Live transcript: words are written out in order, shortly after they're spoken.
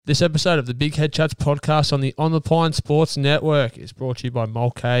This episode of the Big Head Chats podcast on the On the Pine Sports Network is brought to you by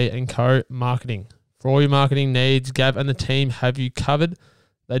Mulcahy & Co. Marketing. For all your marketing needs, Gav and the team have you covered.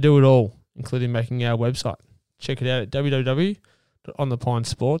 They do it all, including making our website. Check it out at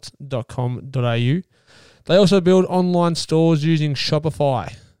www.onthepinesports.com.au. They also build online stores using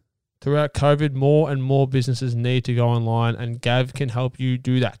Shopify. Throughout COVID, more and more businesses need to go online, and Gav can help you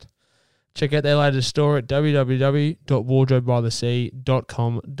do that. Check out their latest store at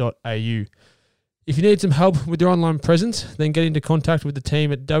www.wardrobebythesea.com.au. If you need some help with your online presence, then get into contact with the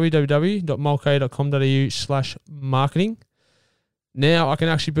team at www.mulcahy.com.au/marketing. Now I can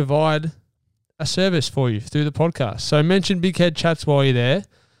actually provide a service for you through the podcast. So mention Big Head Chats while you're there,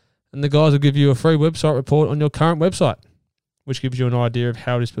 and the guys will give you a free website report on your current website, which gives you an idea of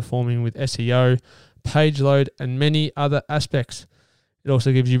how it is performing with SEO, page load, and many other aspects. It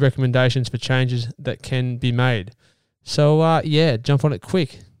also gives you recommendations for changes that can be made. So, jump on it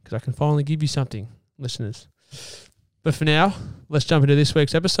quick, because I can finally give you something, listeners. But for now, let's jump into this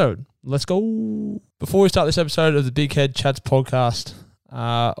week's episode. Let's go. Before we start this episode of the Big Head Chats podcast,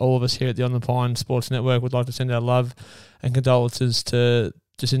 all of us here at the On the Pine Sports Network would like to send our love and condolences to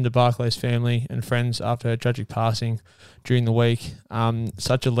Jacinda Barclay's family and friends after her tragic passing during the week.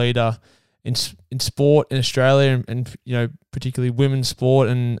 Such a leader in sport in Australia and particularly women's sport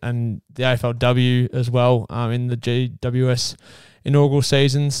and the AFLW as well in the GWS inaugural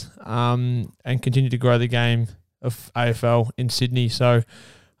seasons and continue to grow the game of AFL in Sydney. So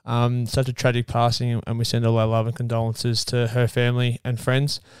such a tragic passing, and we send all our love and condolences to her family and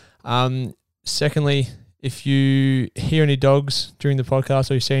friends. Secondly, if you hear any dogs during the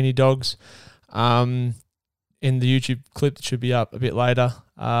podcast or you see any dogs in the YouTube clip that should be up a bit later,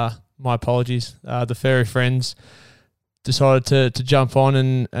 my apologies. The furry friends decided to jump on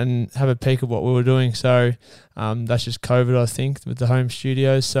and have a peek at what we were doing. So that's just COVID, I think, with the home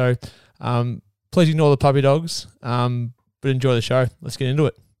studios. So please ignore the puppy dogs, but enjoy the show. Let's get into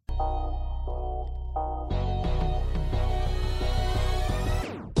it.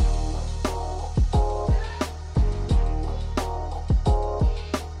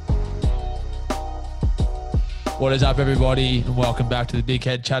 What is up, everybody, and welcome back to the Big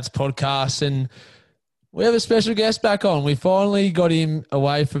Head Chats podcast. And we have a special guest back on. We finally got him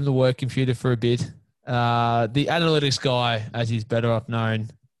away from the work computer for a bit. The analytics guy, as he's better off known,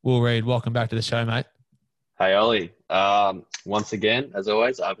 Will Reid. Welcome back to the show, mate. Hey, Ollie. Once again, as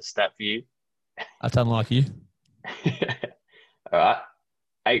always, I have a stat for you. That's unlike you. All right.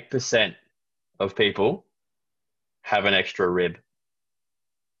 8% of people have an extra rib.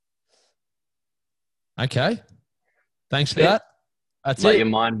 Okay. Thanks for that. That's Let it. your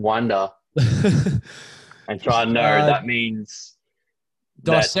mind wander and try and know that means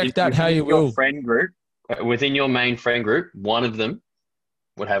dissect that how you will. Friend group, within your main friend group, one of them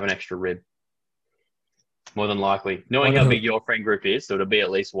would have an extra rib. More than likely. Knowing how big your friend group is, so it'll be at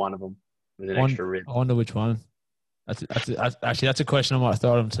least one of them with an extra rib. I wonder which one. That's a question I might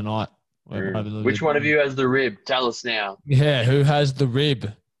throw at him tonight. Which one of you has the rib? Tell us now. Yeah, who has the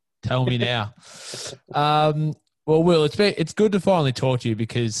rib? Tell me now. Well, Will, it's good to finally talk to you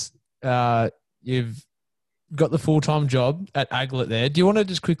because you've got the full-time job at Aglet there. Do you want to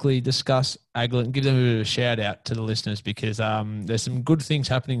just quickly discuss Aglet and give them a bit of a shout-out to the listeners because there's some good things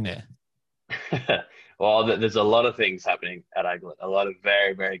happening there? Well, there's a lot of things happening at Aglet, a lot of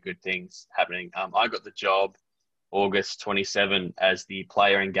very, very good things happening. I got the job August 27 as the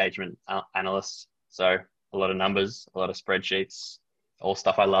player engagement analyst. So a lot of numbers, a lot of spreadsheets, all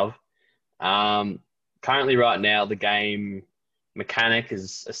stuff I love. Currently right now, the game mechanic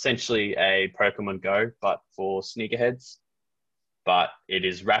is essentially a Pokemon Go, but for sneakerheads. But it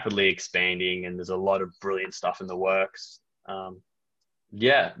is rapidly expanding and there's a lot of brilliant stuff in the works.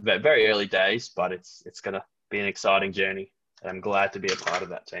 Very early days, but it's going to be an exciting journey. And I'm glad to be a part of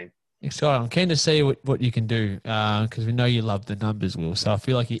that team. Exciting. I'm keen to see what you can do because we know you love the numbers, Will. So I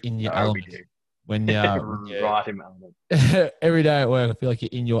feel like you're in your element. When right in element. Every day at work, I feel like you're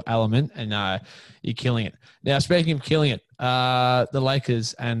in your element and you're killing it. Now, speaking of killing it, the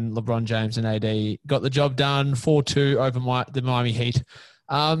Lakers and LeBron James and AD got the job done 4-2 over the Miami Heat. It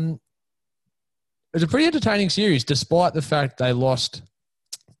was a pretty entertaining series, despite the fact they lost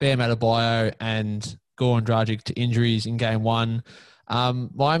Bam Adebayo and Goran Dragic to injuries in game one.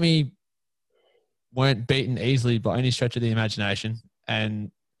 Miami weren't beaten easily by any stretch of the imagination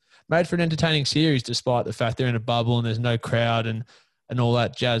and made for an entertaining series despite the fact they're in a bubble and there's no crowd and all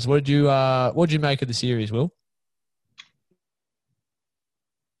that jazz. What did you make of the series, Will?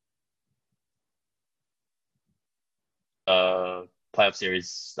 playoff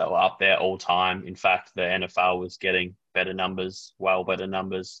series that were up there all time. In fact, the NFL was getting better numbers, well better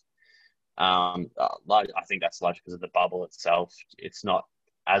numbers. I think that's largely because of the bubble itself. It's not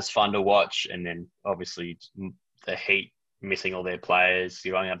as fun to watch, and then obviously the Heat missing all their players,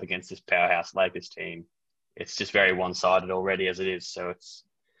 you're going up against this powerhouse Lakers team. It's just very one-sided already as it is. So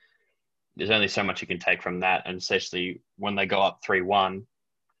there's only so much you can take from that, and especially when they go up 3-1,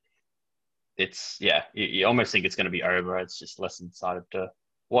 you almost think it's going to be over. It's just less excited to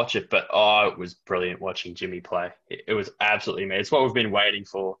watch it. But it was brilliant watching Jimmy play. It was absolutely amazing. It's what we've been waiting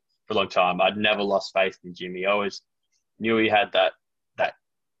for a long time. I'd never lost faith in Jimmy. I always knew he had that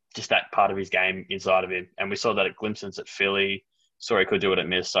part of his game inside of him. And we saw that at glimpses at Philly. Saw he could do it at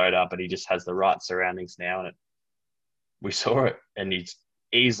Minnesota, but he just has the right surroundings now. And we saw it, and he's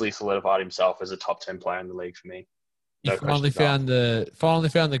easily solidified himself as a top 10 player in the league for me. You finally found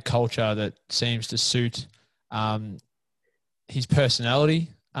the culture that seems to suit his personality,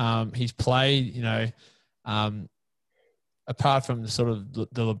 his play. Apart from the sort of the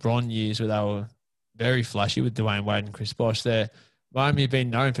LeBron years where they were very flashy with Dwayne Wade and Chris Bosh, Miami have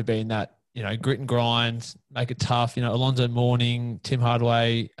been known for being that, grit and grind, make it tough. Alonzo Mourning, Tim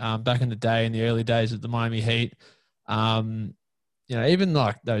Hardaway, back in the day, in the early days of the Miami Heat. Even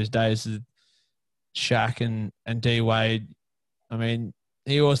like those days of Shaq and D Wade. I mean,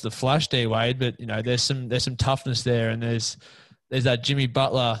 he was the flash D Wade, but there's some toughness there, and there's that Jimmy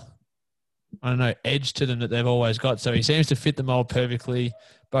Butler, I don't know, edge to them that they've always got. So he seems to fit the mold perfectly,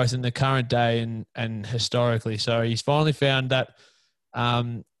 both in the current day and historically. So he's finally found that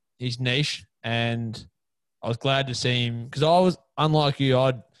his niche, and I was glad to see him, because I was, unlike you,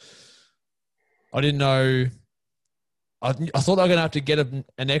 I didn't know. I thought they were going to have to get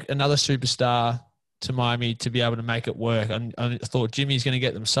another superstar to Miami to be able to make it work. I thought Jimmy's going to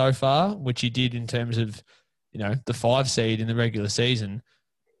get them so far, which he did in terms of, the 5 seed in the regular season.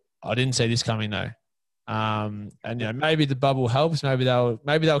 I didn't see this coming though. And maybe the bubble helps. Maybe they'll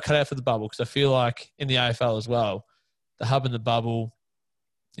cut out for the bubble, because I feel like in the AFL as well, the hub and the bubble,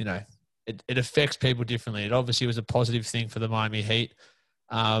 it affects people differently. It obviously was a positive thing for the Miami Heat,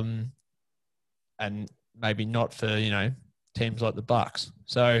 and maybe not for teams like the Bucks.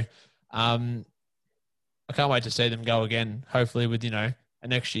 So I can't wait to see them go again. Hopefully with an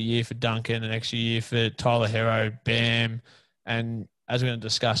extra year for Duncan, an extra year for Tyler Hero, Bam, and as we're going to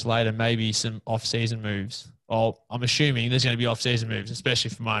discuss later, maybe some off-season moves. Well, I'm assuming there's going to be off-season moves, especially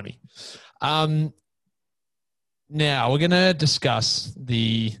for Miami. Now we're going to discuss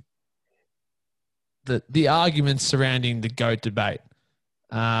the arguments surrounding the GOAT debate.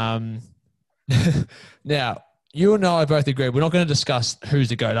 Now, you and I both agree we're not going to discuss who's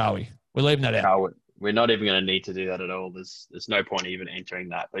the GOAT, are we? We're leaving that out. No, we're not even going to need to do that at all. There's no point even entering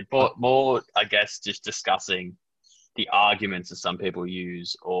that. But more, I guess, just discussing the arguments that some people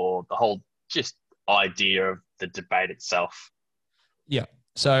use, or the whole just idea of the debate itself. Yeah.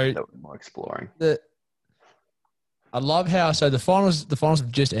 So that we're more exploring. I love how the finals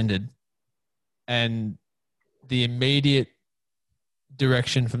have just ended, and the immediate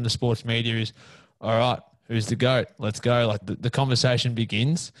direction from the sports media is, all right, who's the GOAT? Let's go. Like the conversation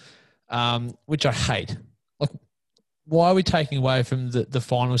begins, which I hate. Like, why are we taking away from the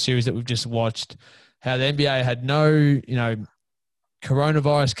final series that we've just watched? How the NBA had no,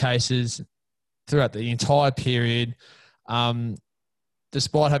 coronavirus cases throughout the entire period.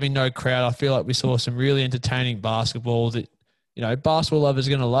 Despite having no crowd, I feel like we saw some really entertaining basketball that, basketball lovers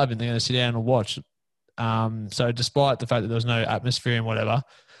are going to love, and they're going to sit down and watch. So despite the fact that there was no atmosphere and whatever,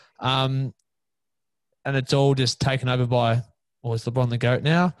 and it's all just taken over by, is LeBron the GOAT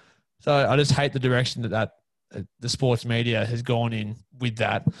now? So I just hate the direction that the sports media has gone in with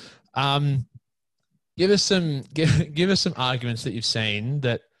that. Give us some arguments that you've seen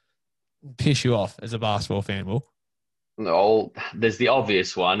that piss you off as a basketball fan, Will. No, there's the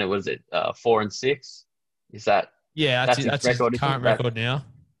obvious one. It was 4-6. Is that? Yeah, that's his current record now.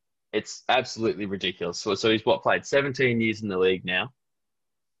 It's absolutely ridiculous. So he's played 17 years in the league now.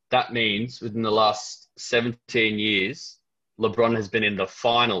 That means within the last 17 years, LeBron has been in the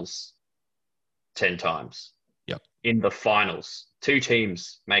finals 10 times. Yep. In the finals. 2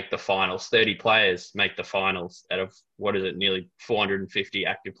 teams make the finals. 30 players make the finals out of, nearly 450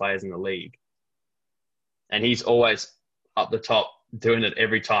 active players in the league. And he's always up the top doing it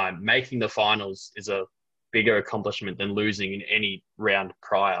every time. Making the finals is a bigger accomplishment than losing in any round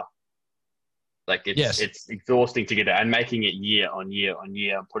prior. Like, it's exhausting to get it, and making it year on year on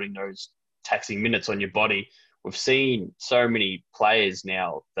year, putting those taxing minutes on your body. We've seen so many players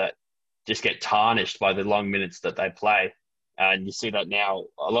now that just get tarnished by the long minutes that they play. And you see that now.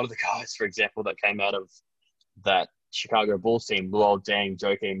 A lot of the guys, for example, that came out of that Chicago Bulls team, Luol Deng,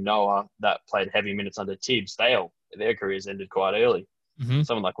 Joakim Noah, that played heavy minutes under Tibbs, their careers ended quite early. Mm-hmm.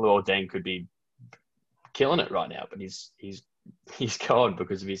 Someone like Luol Deng could be killing it right now, but he's gone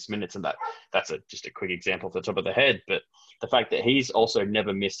because of his minutes, and that's just a quick example off the top of the head. But the fact that he's also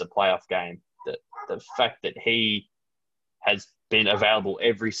never missed a playoff game, the fact that he has been available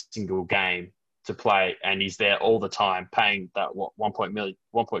every single game to play, and he's there all the time, paying that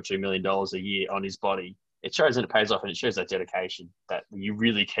 $1.2 million a year on his body. It shows that it pays off, and it shows that dedication that you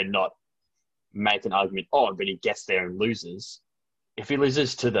really cannot make an argument. Oh, but he gets there and loses. If he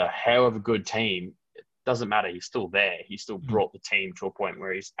loses to the however good team, it doesn't matter. He's still there. He still brought the team to a point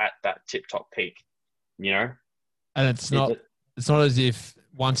where he's at that tip-top peak. You know, and it's not as if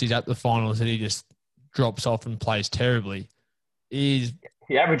once he's at the finals that he just drops off and plays terribly. He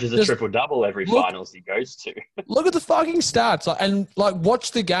averages a triple-double every finals he goes to. Look at the fucking stats, and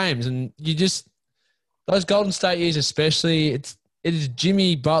watch the games, and you just those Golden State years especially. It is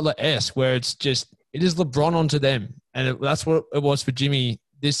Jimmy Butler-esque, where it is LeBron onto them, and that's what it was for Jimmy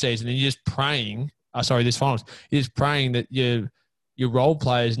this season. And you're just praying. This finals. You're just praying that your role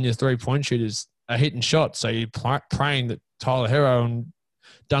players and your 3-point shooters are hitting shots. So you're praying that Tyler Hero and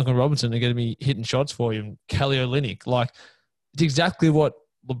Duncan Robinson are going to be hitting shots for you, and Kelly Olynyk. It's exactly what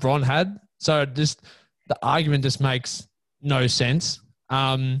LeBron had. So the argument just makes no sense.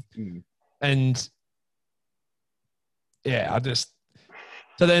 And yeah,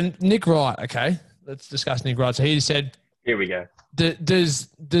 so then Nick Wright, okay, let's discuss Nick Wright. So he said, here we go. Does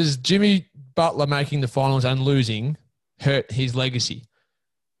Jimmy Butler making the finals and losing hurt his legacy?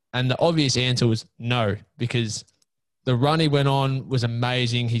 And the obvious answer was no, because the run he went on was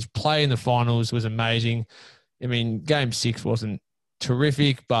amazing. His play in the finals was amazing. I mean, Game 6 wasn't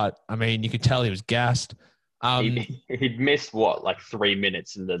terrific, but, I mean, you could tell he was gassed. He'd missed, 3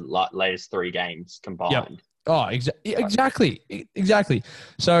 minutes in the latest 3 games combined. Yep. Oh, exactly.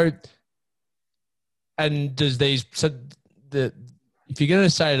 So, and if you're going to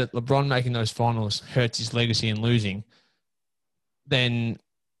say that LeBron making those finals hurts his legacy in losing, then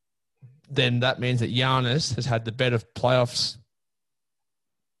that means that Giannis has had the better playoffs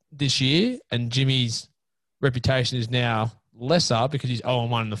this year, and Jimmy's reputation is now lesser because he's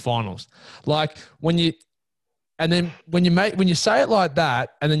 0-1 in the finals. When you say it like that,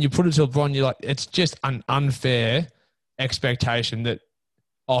 and then you put it to LeBron, you're like, it's just an unfair expectation that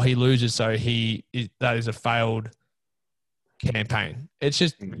he loses, so that is a failed campaign. It's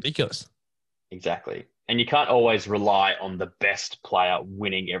just ridiculous. Exactly. And you can't always rely on the best player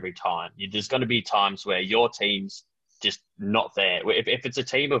winning every time. There's going to be times where your team's just not there. If it's a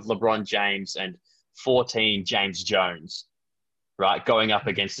team of LeBron James and 14 James Jones, right, going up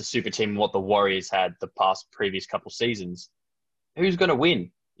against a super team, what the Warriors had the previous couple seasons, who's going to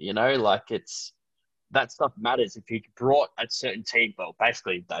win? That stuff matters. If you brought a certain team, well,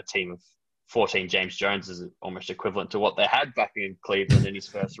 basically that team of 14 James Jones is almost equivalent to what they had back in Cleveland in his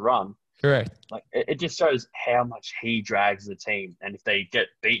first run. Correct. It just shows how much he drags the team. And if they get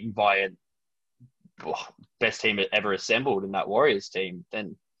beaten by a best team ever assembled in that Warriors team,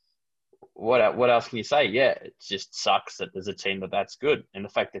 then what else can you say? Yeah, it just sucks that there's a team that's good. And the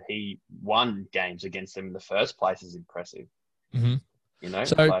fact that he won games against them in the first place is impressive. Mm-hmm.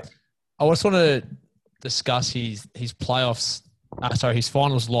 So I just want to discuss his playoffs, his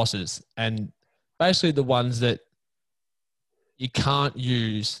finals losses, and basically the ones that you can't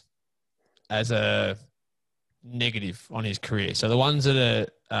use as a negative on his career. So the ones that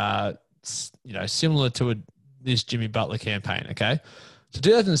are, similar to this Jimmy Butler campaign, okay? So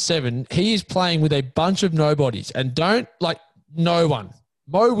 2007, he is playing with a bunch of nobodies, and no one.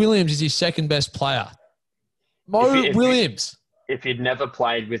 Mo Williams is his second best player. Williams. If you'd never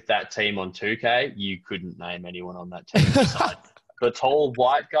played with that team on 2K, you couldn't name anyone on that team besides the tall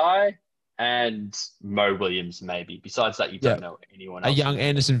white guy and Mo Williams, maybe. Besides that, you don't know anyone else. A young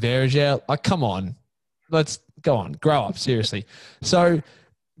Anderson Varejao. Come on. Let's go on. Grow up, seriously. So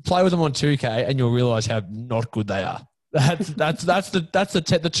play with them on 2K and you'll realize how not good they are. That's the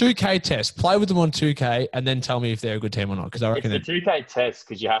 2K test. Play with them on 2K and then tell me if they're a good team or not. Because I reckon it's the 2K test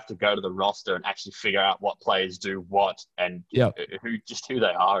because you have to go to the roster and actually figure out what players do what and who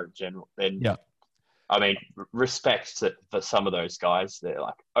they are in general. Then, I mean, respect for some of those guys. They're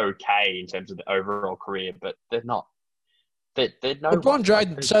okay in terms of the overall career, but they're not. They're no. LeBron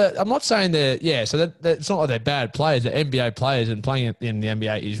James. So I'm not saying they're So it's not like they're bad players. They're NBA players, and playing in the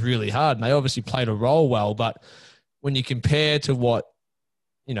NBA is really hard. And they obviously played a role well, but when you compare to what,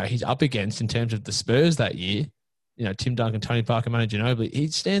 he's up against in terms of the Spurs that year, Tim Duncan, Tony Parker, Manu Ginobili, he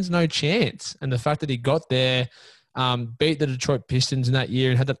stands no chance. And the fact that he got there, beat the Detroit Pistons in that year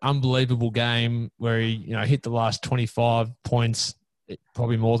and had that unbelievable game where he, hit the last 25 points,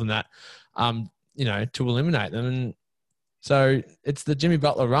 probably more than that, to eliminate them. And so it's the Jimmy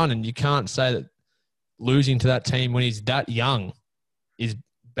Butler run, and you can't say that losing to that team when he's that young is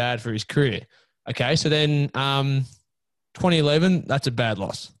bad for his career. Okay, so then 2011, that's a bad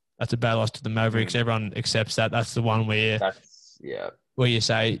loss. That's a bad loss to the Mavericks. Everyone accepts that. That's the one where you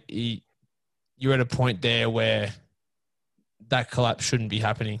say you're at a point there where that collapse shouldn't be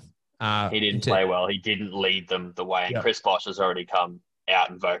happening. He didn't play well. He didn't lead them the way. And Chris Bosh has already come out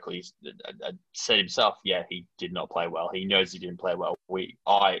and vocally said himself, he did not play well. He knows he didn't play well.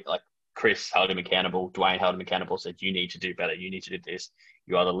 Chris held him accountable. Dwayne held him accountable, said, you need to do better. You need to do this.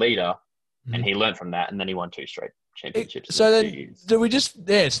 You are the leader. Mm-hmm. And he learned from that. And then he won 2 straight championships. So then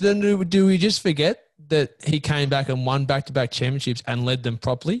do we just forget that he came back and won back-to-back championships and led them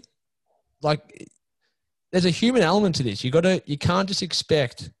properly? Like, there's a human element to this. You can't just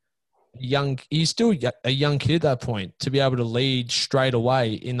expect he's still a young kid at that point to be able to lead straight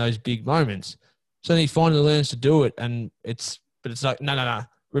away in those big moments. So then he finally learns to do it, and it's like, no.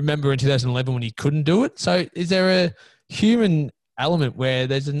 Remember in 2011 when he couldn't do it? So is there a human element where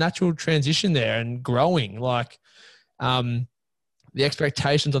there's a natural transition there and growing? Like, the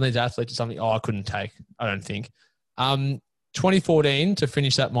expectations on these athletes are something I couldn't take, I don't think. 2014 to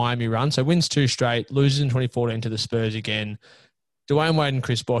finish that Miami run. So wins 2 straight, loses in 2014 to the Spurs again. Dwayne Wade and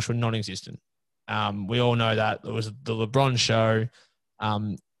Chris Bosh were non-existent. We all know that. It was the LeBron show.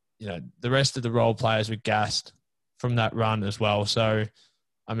 The rest of the role players were gassed from that run as well. So,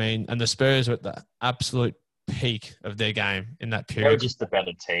 and the Spurs were at the absolute peak of their game in that period. They were just a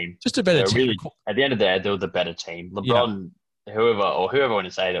better team. Just a better team. Really, at the end of the day, they were the better team. LeBron, whoever want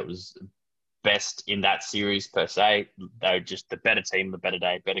to say that was best in that series per se, they were just the better team, the better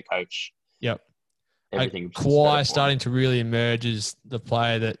day, better coach. Yep. Everything. Kawhi starting to really emerge as the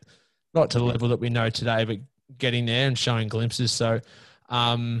player that, not to the level that we know today, but getting there and showing glimpses. So,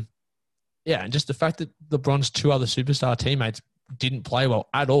 and just the fact that LeBron's 2 other superstar teammates didn't play well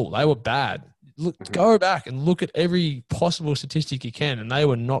at all. They were bad. Go back and look at every possible statistic you can, and they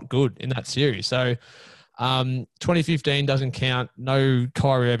were not good in that series. So 2015 doesn't count. No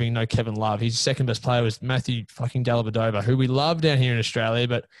Kyrie Irving, no Kevin Love. His second best player was Matthew fucking Dellavedova, who we love down here in Australia,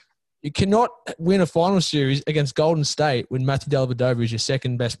 but you cannot win a final series against Golden State when Matthew Dellavedova is your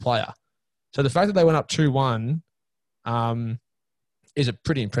second best player. So the fact that they went up 2-1 is a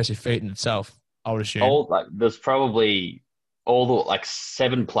pretty impressive feat in itself, I would assume. There's probably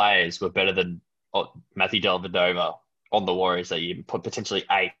 7 players were better than Matthew Dellavedova on the Warriors that year, potentially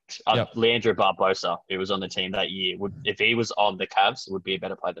 8. Leandro Barbosa, who was on the team that year, if he was on the Cavs, would be a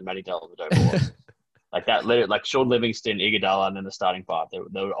better player than Matty Dellavedova was. Like Sean Livingston, Iguodala, and then the starting 5, they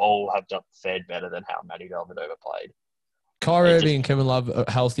would all have fared better than how Matty Dellavedova played. Kyrie Irving and Kevin Love are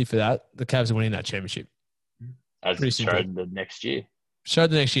healthy for that. The Cavs are winning that championship. As it showed the next year. So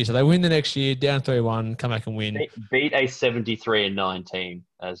they win the next year, down 3-1, come back and win. Beat a 73-9 team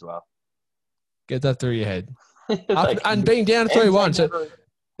as well. Get that through your head. And being down 3-1. So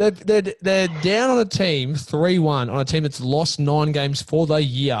they're down on a team 3-1 on a team that's lost 9 games for the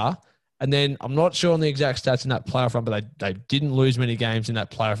year. And then I'm not sure on the exact stats in that playoff run, but they didn't lose many games in that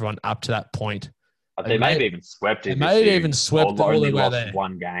playoff run up to that point. They may have even swept it. They may have even swept all the way there.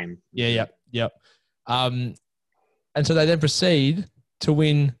 1 game. Yep. And so they then proceed to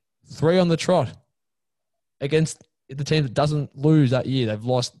win 3 on the trot against the team that doesn't lose that year. They've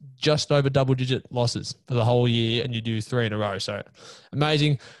lost just over double-digit losses for the whole year, and you do 3 in a row. So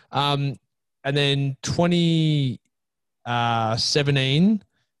amazing. And then 2017,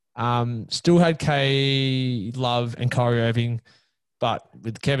 still had K Love and Kyrie Irving, but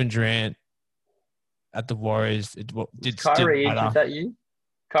with Kevin Durant at the Warriors, it did Kyrie injured that year?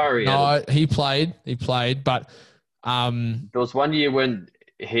 Kyrie? No, he played, but there was one year when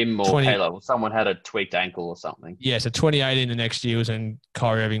him or someone had a tweaked ankle or something. Yeah, so 2018, the next year was when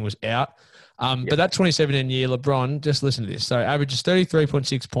Kyrie Irving was out. But that 2017 year, LeBron, just listen to this. So averages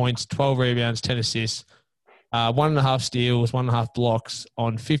 33.6 points, 12 rebounds, 10 assists, 1.5 steals, 1.5 blocks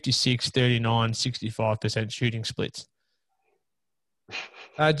on 56, 39, 65% shooting splits.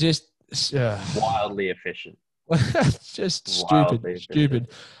 Wildly efficient. Just stupid.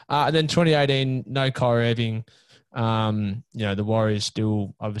 And then 2018, no Kyrie Irving. The Warriors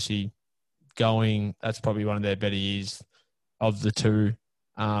still obviously going. That's probably one of their better years of the 2.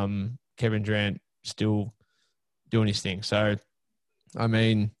 Kevin Durant still doing his thing. So,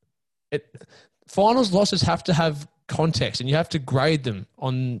 finals losses have to have context, and you have to grade them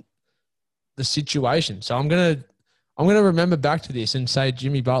on the situation. So I'm gonna remember back to this and say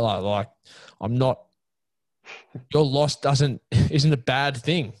Jimmy Butler. Like, I'm not your loss isn't a bad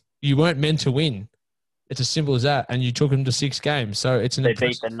thing. You weren't meant to win. It's as simple as that. And you took them to 6 games. So it's an They beat the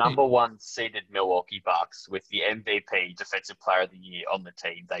impressive feat. number one seeded Milwaukee Bucks with the MVP, Defensive Player of the Year, on the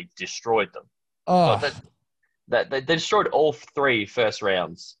team. They destroyed them. Well, Oh, they destroyed all 3 first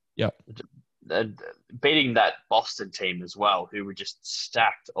rounds. yep. Beating that Boston team as well, who were just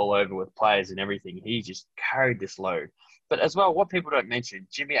stacked all over with players and everything. He just carried this load. But as well, what people don't mention,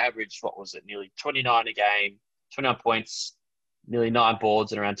 Jimmy averaged, what was it, nearly 29 a game, 29 points, nearly 9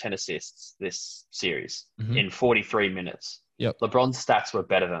 boards, and around 10 assists this series in 43 minutes. Yep. LeBron's stats were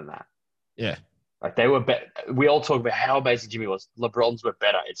better than that. Yeah. Like they were better. We all talk about how amazing Jimmy was. LeBron's were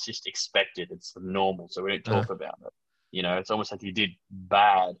better. It's just expected. It's normal. So we don't talk about it. You know, it's almost like he did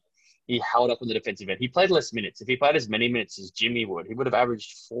bad. He held up on the defensive end. He played less minutes. If he played as many minutes as Jimmy would, he would have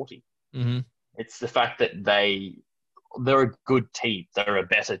averaged 40. Mm-hmm. It's the fact that they're a good team. They're a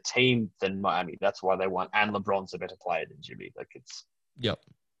better team than Miami. That's why they won. And LeBron's a better player than Jimmy. Like it's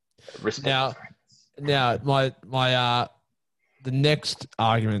respect. Now my the next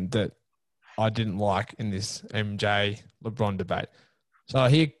argument that I didn't like in this MJ LeBron debate. So I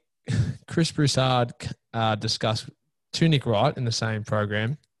hear Chris Broussard discuss to Nick Wright in the same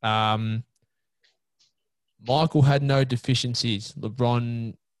program. Michael had no deficiencies.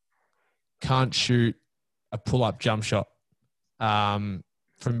 LeBron can't shoot a pull-up jump shot from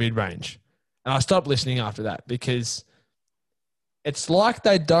mid-range. And I stopped listening after that because it's like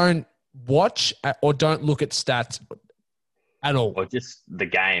they don't watch or don't look at stats at all. Or just the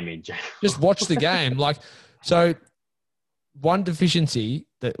game in general. Just watch the game. So one deficiency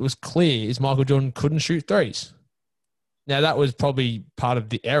that was clear is Michael Jordan couldn't shoot threes. Now, that was probably part of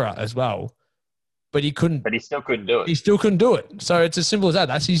the error as well. But he couldn't. But he still couldn't do it. He still couldn't do it. So it's as simple as that.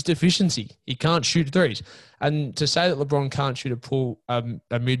 That's his deficiency. He can't shoot threes. And to say that LeBron can't shoot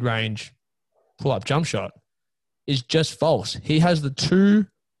a mid-range pull-up jump shot is just false. He has the 2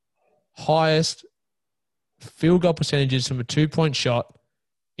 highest field goal percentages from a 2-point shot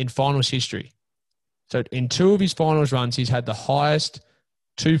in finals history. So in 2 of his finals runs, he's had the highest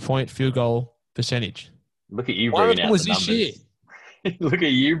 2-point field goal percentage. Look at you bringing out the numbers. Year. Look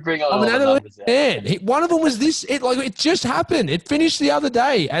at you bringing all the numbers out. Man, one of them was this. It just happened. It finished the other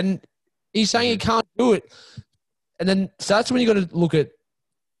day, and he's saying he can't do it. And then so that's when you got to look at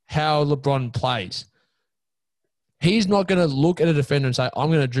how LeBron plays. He's not going to look at a defender and say, "I'm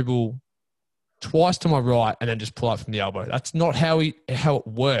going to dribble twice to my right and then just pull up from the elbow." That's not how it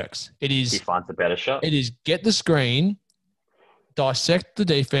works. It is. He finds a better shot. It is get the screen, dissect the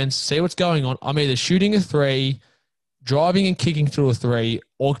defense, see what's going on. I'm either shooting a 3, driving and kicking through a 3,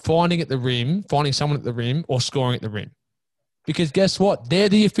 or finding someone at the rim, or scoring at the rim. Because guess what? They're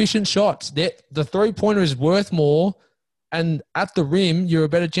the efficient shots. The 3-pointer is worth more, and at the rim, you're a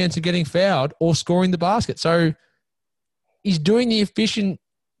better chance of getting fouled or scoring the basket. So he's doing the efficient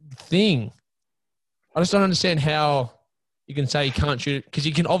thing. I just don't understand how you can say he can't shoot it, because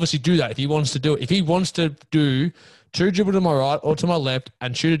he can obviously do that if he wants to do it. If he wants to do 2 dribble to my right or to my left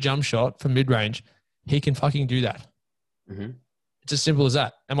and shoot a jump shot from mid-range, he can fucking do that. Mm-hmm. It's as simple as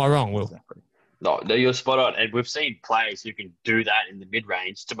that. Am I wrong, Will? Exactly. No, you're spot on. And we've seen players who can do that in the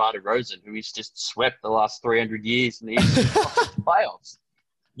mid-range. DeMar DeRozan, who he's just swept the last 300 years in the playoffs.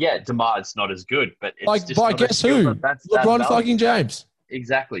 Yeah, DeMar's not as good, but it's just by guess who? LeBron fucking James.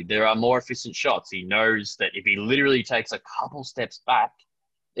 Exactly. There are more efficient shots. He knows that if he literally takes a couple steps back,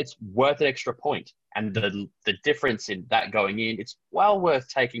 it's worth an extra point. And the difference in that going in, it's well worth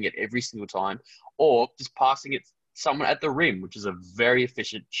taking it every single time, or just passing it someone at the rim, which is a very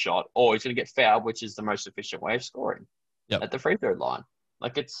efficient shot, or he's going to get fouled, which is the most efficient way of scoring at the free throw line.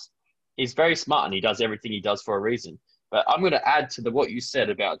 He's very smart, and he does everything he does for a reason. But I'm going to add to what you said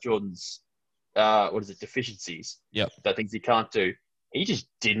about Jordan's, deficiencies. Yep. The things he can't do. He just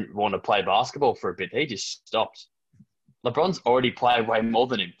didn't want to play basketball for a bit. He just stopped. LeBron's already played way more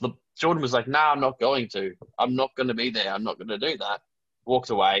than him. Jordan was like, "Nah, I'm not going to. I'm not going to be there. I'm not going to do that." Walked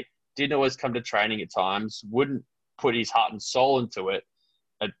away. Didn't always come to training at times. Wouldn't put his heart and soul into it.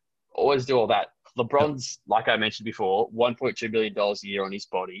 And always do all that. LeBron's, like I mentioned before, $1.2 million a year on his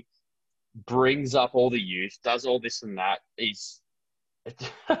body. Brings up all the youth. Does all this and that.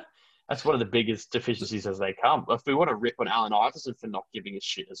 That's one of the biggest deficiencies as they come. If we want to rip on Allen Iverson for not giving a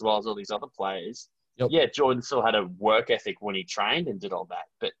shit, as well as all these other players, yeah, Jordan still had a work ethic when he trained and did all that,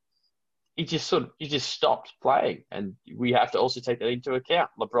 but he just stopped playing, and we have to also take that into account.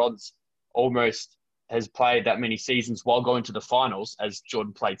 LeBron's almost has played that many seasons while going to the finals as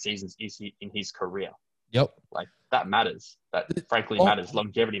Jordan played seasons in his career. Yep, that matters. That frankly matters.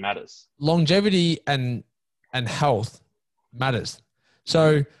 Longevity matters. Longevity and health matters.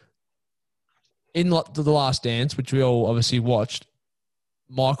 So in the Last Dance, which we all obviously watched,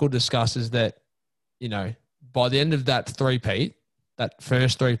 Michael discusses that, by the end of that three-peat, that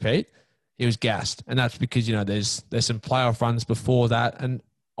first three-peat, he was gassed. And that's because, there's some playoff runs before that. And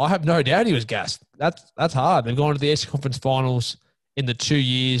I have no doubt he was gassed. That's hard. They've gone to the Eastern Conference Finals in the 2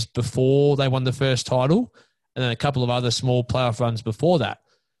 years before they won the first title, and then a couple of other small playoff runs before that.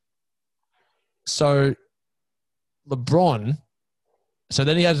 So LeBron, so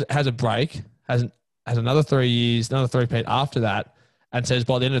then he has a break, has another 3 years, another three-peat after that, and says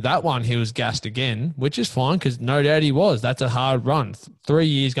by the end of that one, he was gassed again, which is fine because no doubt he was. That's a hard run. 3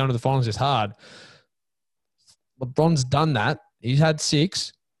 years going to the finals is hard. LeBron's done that. He's had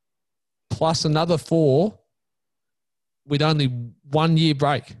 6 plus another 4 with only 1 year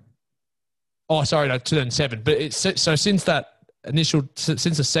break. Oh, sorry, no, 2007. But so since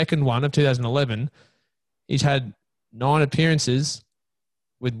the second one of 2011, he's had 9 appearances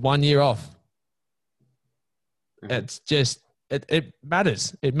with 1 year off. It's just, it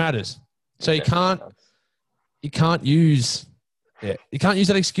matters. It matters. So you can't use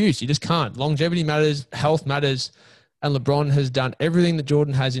that excuse. You just can't. Longevity matters. Health matters. And LeBron has done everything that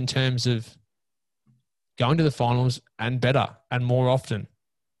Jordan has in terms of going to the finals and better and more often.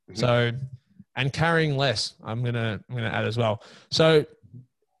 Mm-hmm. So, and carrying less, I'm gonna add as well. So,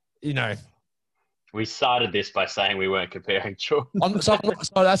 we started this by saying we weren't comparing Jordan. So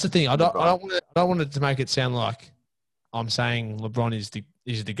that's the thing. I don't want it to make it sound like I'm saying LeBron is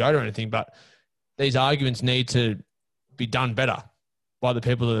the GOAT or anything, but these arguments need to be done better by the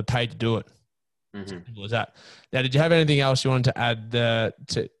people that are paid to do it. Mm-hmm. Simple as that. Now, did you have anything else you wanted to add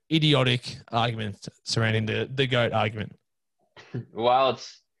to idiotic arguments surrounding the GOAT argument? Well,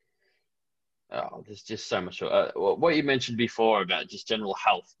 there's just so much. What you mentioned before about just general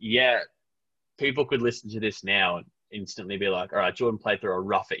health. Yeah, people could listen to this now and instantly be like, all right, Jordan played through a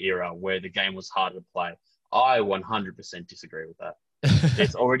rougher era where the game was harder to play. I 100% disagree with that.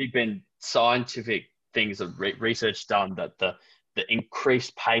 There's already been scientific things of research done that the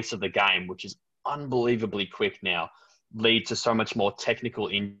increased pace of the game, which is unbelievably quick now, lead to so much more technical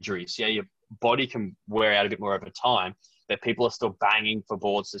injuries. Yeah, your body can wear out a bit more over time, but people are still banging for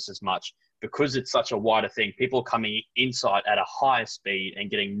boards just as much because it's such a wider thing. People coming inside at a higher speed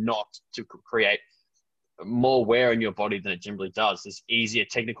and getting knocked to create more wear in your body than it generally does. There's easier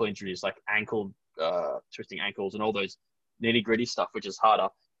technical injuries like twisting ankles and all those nitty-gritty stuff, which is harder.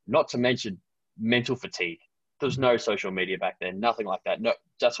 Not to mention mental fatigue. There was no social media back then, nothing like that. No,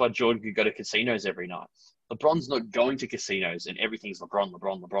 that's why Jordan could go to casinos every night. LeBron's not going to casinos and everything's LeBron.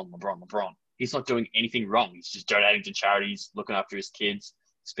 He's not doing anything wrong. He's just donating to charities, looking after his kids.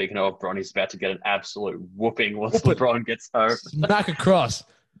 Speaking of LeBron, he's about to get an absolute whooping once LeBron gets home. Smack across.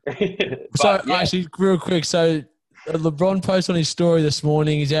 Actually, real quick. So LeBron posted on his story this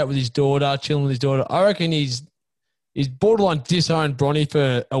morning. He's out with his daughter, chilling with his daughter. I reckon he's borderline disowned Bronny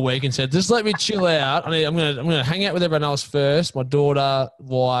for a week and said, just let me chill out. I'm gonna hang out with everyone else first, my daughter,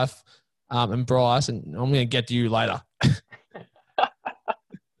 wife, and Bryce, and I'm gonna get to you later.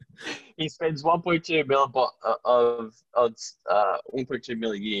 He spends 1.2 million of 1.2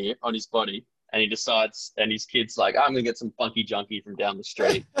 million a year on his body, and he decides, and his kid's like, I'm gonna get some funky junkie from down the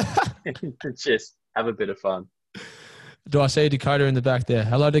street, just have a bit of fun. Do I see Dakota in the back there?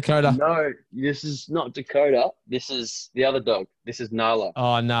 Hello, Dakota. No, this is not Dakota. This is the other dog. This is Nala.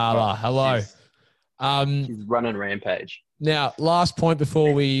 Oh, Nala. Hello. She's running rampage. Now, last point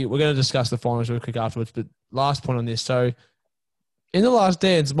before we're going to discuss the finals real quick afterwards, but last point on this. So, in The Last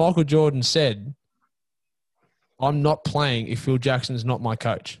Dance, Michael Jordan said, I'm not playing if Phil Jackson's not my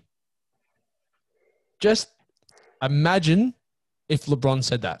coach. Just imagine if LeBron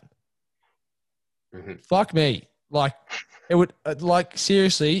said that. Mm-hmm. Fuck me.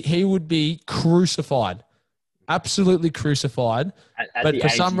 Seriously, he would be crucified. Absolutely crucified. But for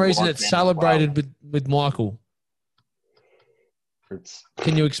some reason, it's celebrated with Michael.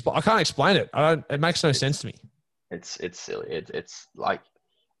 Can you explain? I can't explain it. It makes no sense to me. It's silly. It's like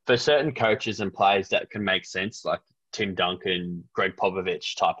for certain coaches and players that can make sense, like Tim Duncan, Greg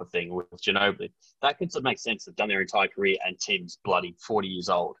Popovich type of thing with Ginobili. That can make sense. They've done their entire career and Tim's bloody 40 years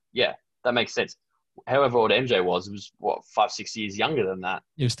old. Yeah, that makes sense. However old MJ was 5-6 years younger than that.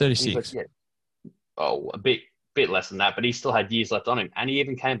 He was 36. A bit less than that, but he still had years left on him. And he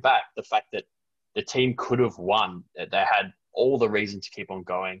even came back. The fact that the team could have won, they had all the reason to keep on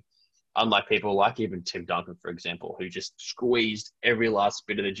going. Unlike people like even Tim Duncan, for example, who just squeezed every last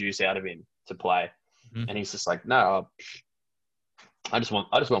bit of the juice out of him to play. Mm-hmm. And he's just like, no, I just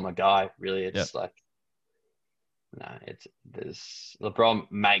want my guy, really. It's like, no,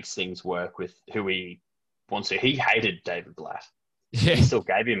 LeBron makes things work with who he wants to. He hated David Blatt. Yeah. He still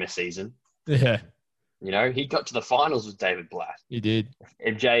gave him a season. Yeah, You know, he got to the finals with David Blatt. he did.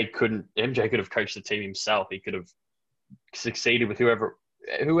 MJ could have coached the team himself. He could have succeeded with whoever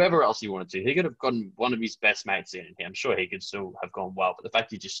else he wanted to. He could have gotten one of his best mates in. I'm sure he could still have gone well, but the fact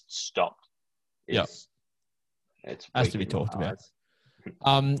he just stopped Yep, is it's has to weak be in my talked about.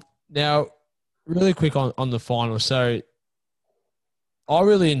 eyes. Now, really quick on the finals. So I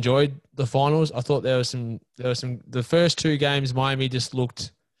really enjoyed the finals. I thought there was some. The first two games, Miami just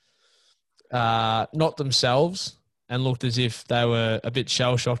looked not themselves and looked as if they were a bit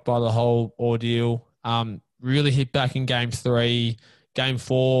shell shocked by the whole ordeal. Really hit back in game 3. Game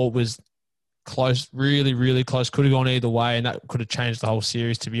 4 was close, really, really close. Could have gone either way, and that could have changed the whole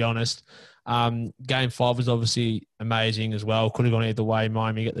series, to be honest. Game 5 was obviously amazing as well. Could have gone either way.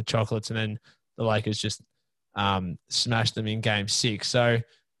 Miami get the chocolates, and then the Lakers just smashed them in game 6. So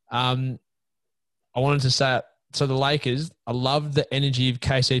I wanted to say, so the Lakers, I loved the energy of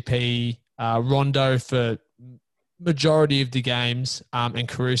KCP, Rondo for majority of the games, and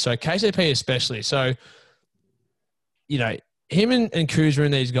Caruso, KCP especially. So, you know, him and Kuzma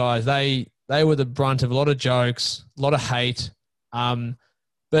and these guys, they were the brunt of a lot of jokes, a lot of hate,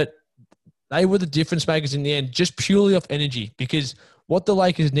 but they were the difference makers in the end, just purely off energy, because what the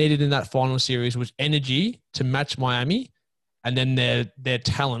Lakers needed in that final series was energy to match Miami, and then their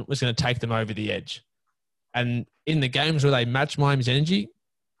talent was going to take them over the edge. And in the games where they matched Miami's energy,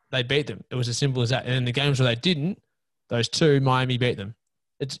 they beat them. It was as simple as that. And in the games where they didn't, those two, Miami beat them.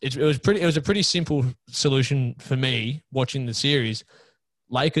 It was a pretty simple solution for me watching the series.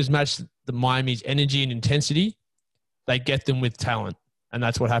 Lakers match the Miami's energy and intensity. They get them with talent, and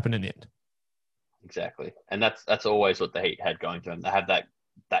that's what happened in the end. Exactly, and that's always what the Heat had going for them. They have that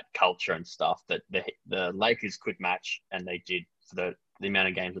culture and stuff that the Lakers could match, and they did for the amount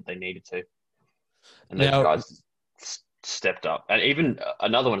of games that they needed to. And those guys stepped up. And even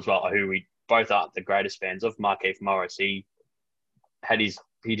another one as well, who we both aren't the greatest fans of, Markieff Morris. He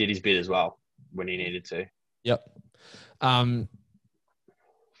did his bit as well when he needed to. Yep.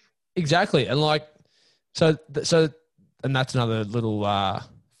 Exactly. And and that's another little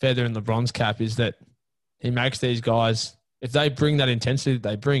feather in LeBron's cap, is that he makes these guys, if they bring that intensity that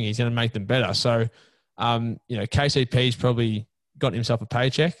they bring, he's going to make them better. So, KCP's probably got himself a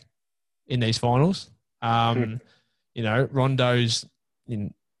paycheck in these finals. Rondo's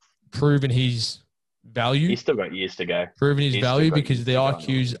proven his value. He's still got years to go. Proven his value because the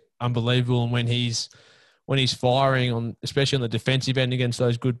IQ's unbelievable, and when he's firing on, especially on the defensive end against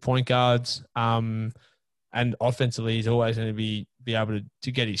those good point guards, and offensively, he's always going to be able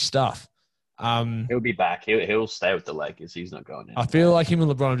to get his stuff. He'll be back. He'll stay with the Lakers. He's not going anywhere. I feel like him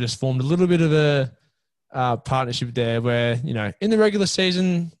and LeBron have just formed a little bit of a partnership there, where in the regular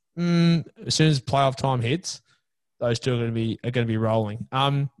season, as soon as playoff time hits, those two are going to be rolling.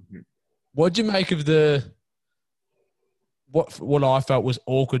 What'd you make of what I felt was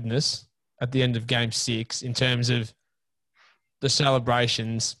awkwardness at the end of Game 6 in terms of the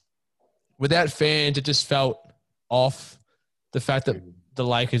celebrations? Without fans, it just felt off. The fact that the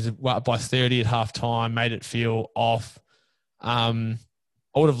Lakers were up by 30 at halftime made it feel off. I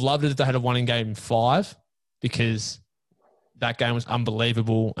would have loved it if they had won in Game 5, because that game was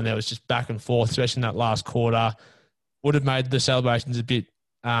unbelievable and there was just back and forth, especially in that last quarter. Would have made the celebrations a bit,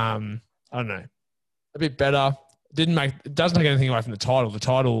 a bit better. It doesn't take anything away from the title. The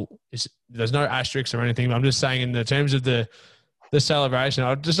title there's no asterisks or anything. But I'm just saying, in the terms of the celebration,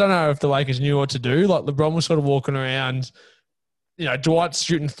 I just don't know if the Lakers knew what to do. Like, LeBron was sort of walking around, Dwight's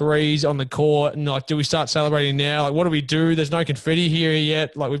shooting threes on the court, and do we start celebrating now? Like, what do we do? There's no confetti here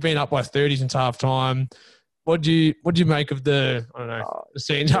yet. Like, we've been up by 30 since halftime. What do you make of the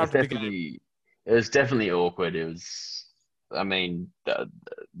scenes after the game? It was definitely awkward. It was,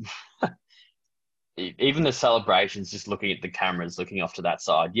 even the celebrations, just looking at the cameras, looking off to that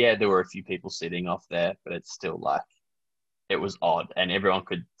side. Yeah, there were a few people sitting off there, but it's still it was odd, and everyone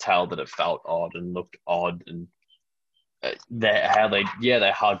could tell that it felt odd and looked odd, and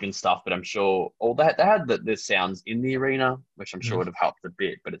they hug and stuff. But I'm sure they had the sounds in the arena, which I'm sure would have helped a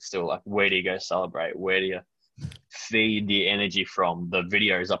bit. But it's still where do you go celebrate? Where do you feed the energy from? The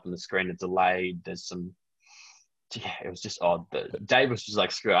videos up on the screen are delayed. There's some. Yeah, it was just odd. But Dave was just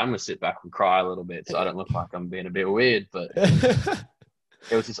like, screw it, I'm going to sit back and cry a little bit so I don't look like I'm being a bit weird. But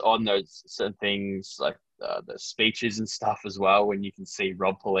it was just odd in those certain things, like the speeches and stuff as well, when you can see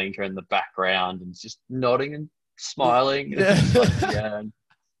Rob Pelinka in the background and just nodding and smiling. Yeah. And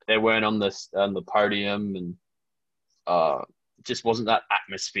they weren't on the podium, and it just wasn't that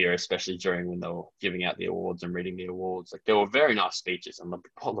atmosphere, especially during when they were giving out the awards and reading the awards. Like, they were very nice speeches, and what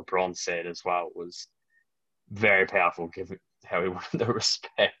LeBron said as well was very powerful, given how he wanted the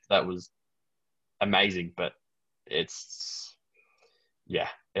respect. That was amazing, but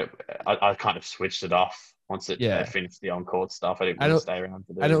I kind of switched it off once they finished the on-court stuff. I didn't want to stay around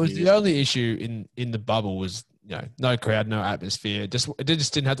for the And it was reviews. the only issue in the bubble was, no crowd, no atmosphere. It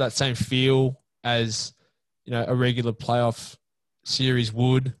just didn't have that same feel as, a regular playoff series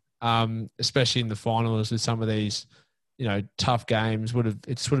would, especially in the finals with some of these, tough games. It would have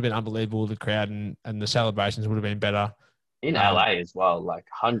been unbelievable, the crowd, and the celebrations would have been better. In LA as well, it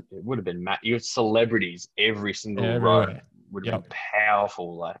would have been you had celebrities every single row. Would have been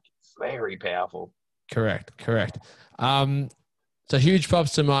powerful, very powerful. Correct. So huge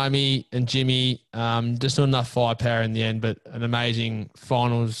props to Miami and Jimmy. Just not enough firepower in the end, but an amazing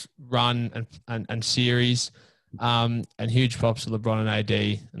finals run and series. And huge props to LeBron and AD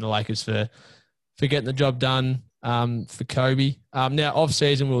and the Lakers for getting the job done for Kobe. Now,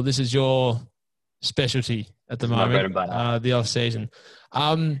 off-season, Will, this is your specialty at the moment, the off-season.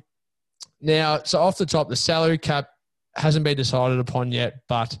 Now, so off the top, the salary cap hasn't been decided upon yet,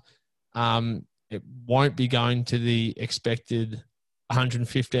 but it won't be going to the expected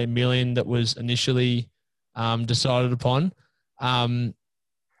 115 million that was initially decided upon. But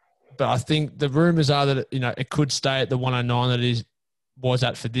I think the rumors are that it could stay at the 109 that was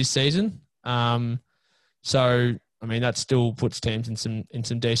at for this season. So I mean that still puts teams in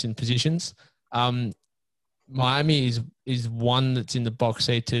some decent positions. Miami is one that's in the box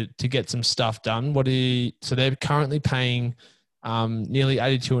seat to get some stuff done. So they're currently paying nearly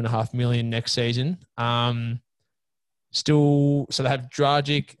 82.5 million next season. So they have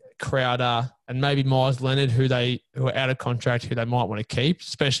Dragic, Crowder, and maybe Myers Leonard, who are out of contract, who they might want to keep,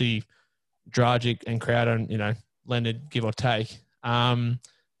 especially Dragic and Crowder and Leonard, give or take.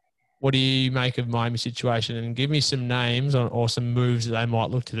 What do you make of Miami's situation? And give me some names or some moves that they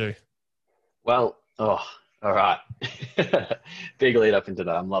might look to do. Well, all right. Big lead up into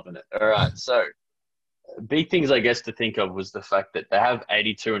that. I'm loving it. All right. So big things, I guess, to think of was the fact that they have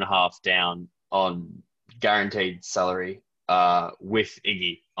 82.5 down on guaranteed salary with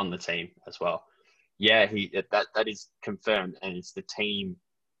Iggy on the team as well. Yeah, that is confirmed, and it's the team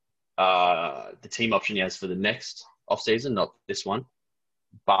option he has for the next offseason, not this one.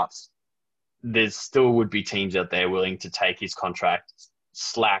 But there still would be teams out there willing to take his contract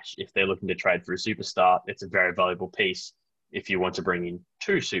 / if they're looking to trade for a superstar, it's a very valuable piece if you want to bring in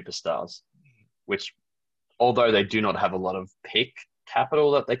 2 superstars, which although they do not have a lot of pick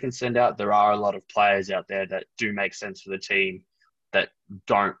capital that they can send out, there are a lot of players out there that do make sense for the team that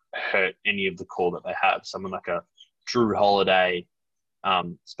don't hurt any of the core that they have. Someone like a Drew Holiday,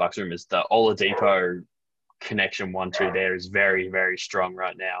 Sparks rumors, the Oladipo connection 1-2 there is very, very strong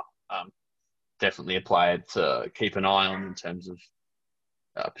right now. Definitely a player to keep an eye on in terms of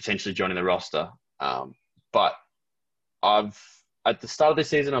potentially joining the roster. But at the start of this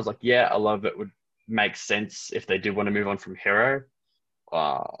season, I was like, yeah, a lot of it would make sense if they did want to move on from Hero.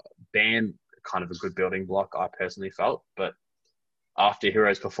 Bam, kind of a good building block, I personally felt. But after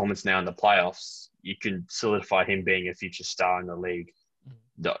Hero's performance now in the playoffs, you can solidify him being a future star in the league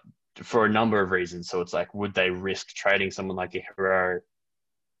for a number of reasons. So it's like, would they risk trading someone like a Hero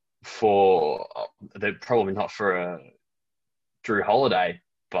they're probably not for a Drew Holiday,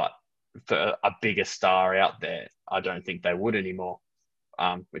 but for a bigger star out there, I don't think they would anymore.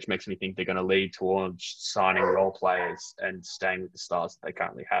 Which makes me think they're going to lead towards signing role players and staying with the stars that they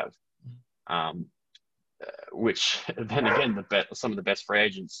currently have. Which then again, some of the best free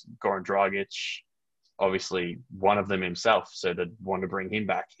agents, Goran Dragic, obviously one of them himself, so they'd want to bring him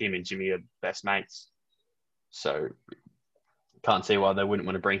back. Him and Jimmy are best mates. So can't see why they wouldn't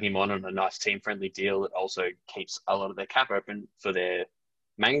want to bring him on a nice team-friendly deal that also keeps a lot of their cap open for their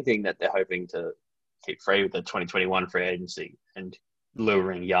main thing that they're hoping to keep free with the 2021 free agency and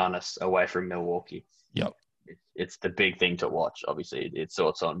luring Giannis away from Milwaukee. Yep. It's the big thing to watch. Obviously, it's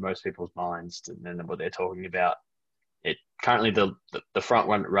what's on most people's minds and what they're talking about. It currently the front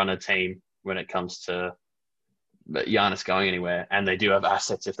runner team when it comes to Giannis going anywhere, and they do have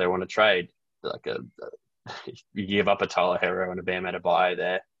assets if they want to trade. Like you give up a Tyler Hero and a Bam Adebayo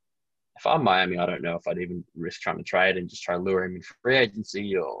there. If I'm Miami, I don't know if I'd even risk trying to trade and just try to lure him in free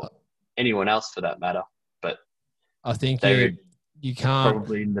agency or anyone else for that matter. But I think you can't.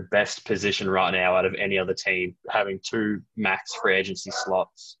 Probably in the best position right now out of any other team, having 2 max free agency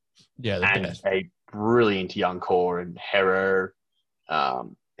slots. Yeah, and best. A brilliant young core and Hero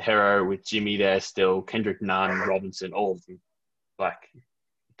with Jimmy there still, Kendrick Nunn, Robinson, all of them.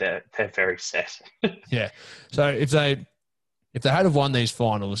 They're very set. Yeah. So if they had have won these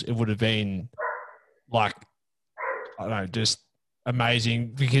finals, it would have been just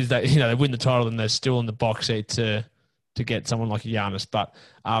amazing because they win the title and they're still in the box seat to to get someone like Giannis. But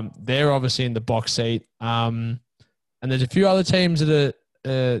they're obviously in the box seat. And there's a few other teams that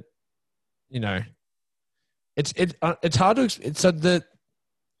are, it's hard to. So the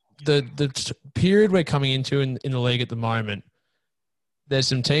period we're coming into in the league at the moment, there's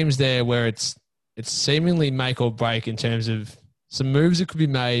some teams there where it's seemingly make or break in terms of some moves that could be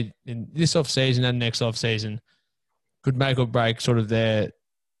made in this off season and next off season could make or break sort of their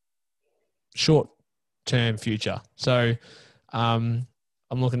short term future. So I'm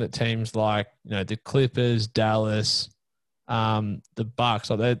looking at teams like the Clippers, Dallas, the Bucks.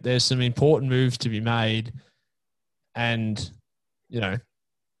 Like there's some important moves to be made, and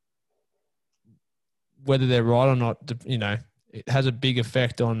whether they're right or not, it has a big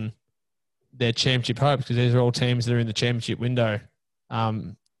effect on their championship hopes because these are all teams that are in the championship window,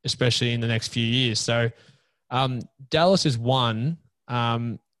 especially in the next few years. So Dallas is one.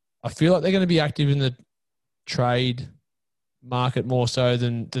 I feel like they're going to be active in the trade market more so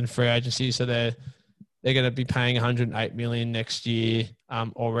than free agency. So they're going to be paying $108 million next year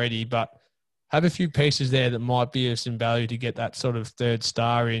already, but have a few pieces there that might be of some value to get that sort of third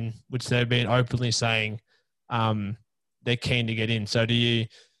star in, which they've been openly saying they're keen to get in. So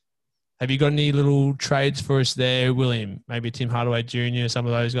have you got any little trades for us there, William? Maybe Tim Hardaway Jr., some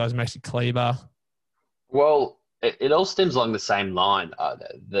of those guys, Maxi Kleber? Well, it all stems along the same line.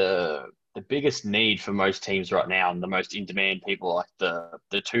 The biggest need for most teams right now and the most in-demand people like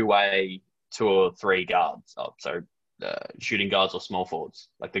the two-way 2 or 3 guards. Shooting guards or small forwards,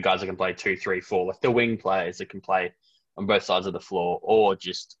 like the guys that can play 2, 3, 4, like the wing players that can play on both sides of the floor or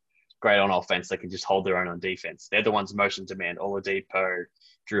just great on offense. They can just hold their own on defense. They're the ones most in demand. Oladipo,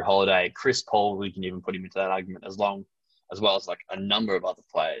 Drew Holiday, Chris Paul, we can even put him into that argument as well as like a number of other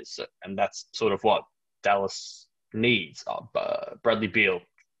players. And that's sort of what Dallas needs. Bradley Beal,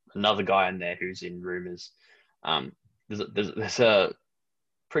 another guy in there who's in rumors. There's a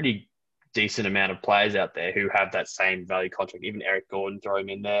pretty decent amount of players out there who have that same value contract. Even Eric Gordon, throw him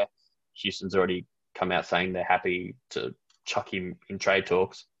in there. Houston's already come out saying they're happy to chuck him in trade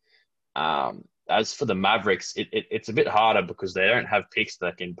talks. As for the Mavericks, it's a bit harder because they don't have picks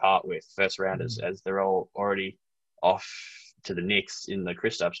that can part with first rounders, as they're all already off to the Knicks in the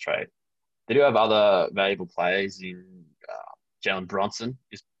Kristaps trade. They do have other valuable players in Jalen Brunson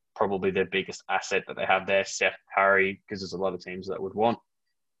is probably their biggest asset that they have there. Seth Curry, because there's a lot of teams that would want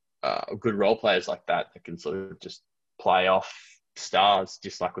good role players like that can sort of just play off stars,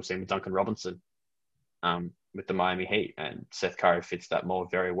 just like we've seen with Duncan Robinson with the Miami Heat, and Seth Curry fits that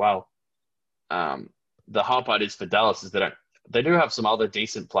mold very well. The hard part is for Dallas is they do have some other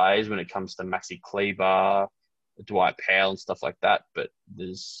decent players when it comes to Maxi Kleber, Dwight Powell and stuff like that, but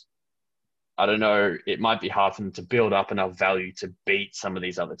I don't know, it might be hard for them to build up enough value to beat some of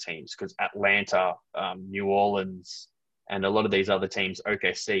these other teams because Atlanta, New Orleans, and a lot of these other teams,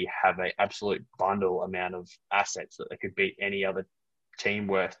 OKC, have an absolute bundle amount of assets that they could beat any other team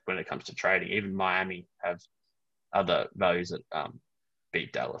worth when it comes to trading. Even Miami have other values that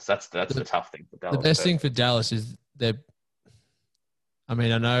beat Dallas. That's the tough thing for Dallas. The best thing for Dallas is I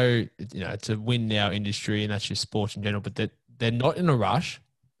know it's a win now industry and that's just sports in general, but they're not in a rush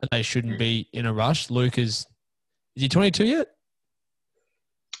and they shouldn't be in a rush. Luke is he 22 yet?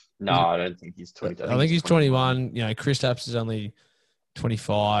 No, I don't think he's 22. I think he's 21. Kristaps is only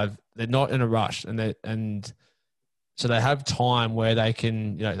 25. They're not in a rush, and so they have time where they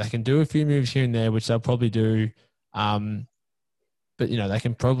can do a few moves here and there, which they'll probably do. But they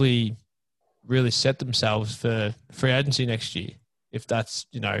can probably really set themselves for free agency next year if that's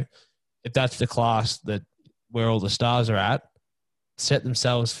the class that where all the stars are at. Set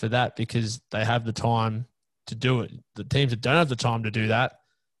themselves for that because they have the time to do it. The teams that don't have the time to do that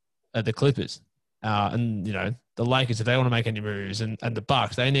are the Clippers. And the Lakers, if they want to make any moves, and the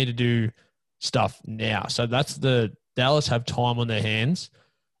Bucks, they need to do stuff now. So that's the Dallas have time on their hands,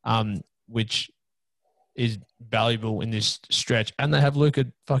 which is valuable in this stretch. And they have Luka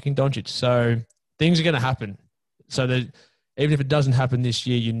fucking Doncic. So things are going to happen. So that even if it doesn't happen this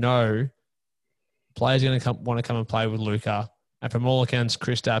year, players are going to want to come and play with Luka. And from all accounts,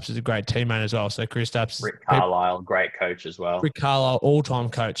 Kristaps is a great teammate as well. So Kristaps, Rick Carlisle, great coach as well. Rick Carlisle, all-time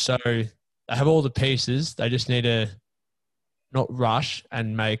coach. So they have all the pieces. They just need to not rush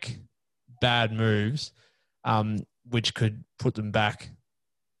and make bad moves, which could put them back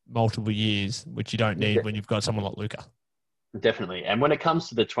multiple years, which you don't need when you've got someone like Luka. Definitely. And when it comes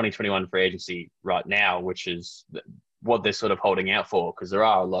to the 2021 free agency right now, which is what they're sort of holding out for, because there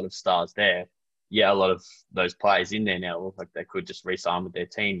are a lot of stars there. Yeah, a lot of those players in there now look like they could just re-sign with their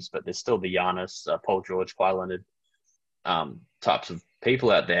teams, but there's still the Giannis, Paul George, Kawhi Leonard types of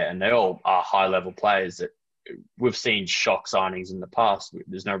people out there, and they all are high-level players that we've seen shock signings in the past.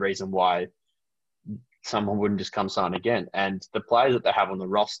 There's no reason why someone wouldn't just come sign again. And the players that they have on the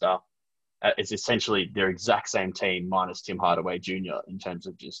roster is essentially their exact same team minus Tim Hardaway Jr. in terms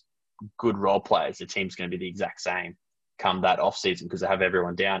of just good role players. The team's going to be the exact same come that offseason because they have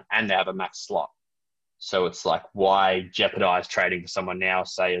everyone down and they have a max slot. So it's like, why jeopardize trading for someone now,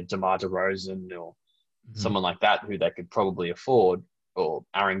 say a DeMar DeRozan or someone like that who they could probably afford, or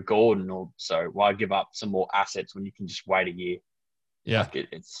Aaron Gordon, or so? Why give up some more assets when you can just wait a year? Yeah. Like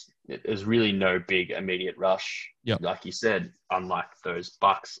there's really no big immediate rush. Yep. Like you said, unlike those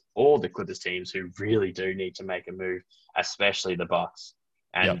Bucks or the Clippers teams who really do need to make a move, especially the Bucks.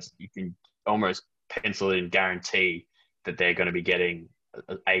 And you can almost pencil in guarantee that they're going to be getting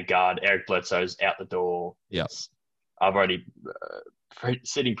a guard. Eric Bledsoe's out the door. Yes. I've already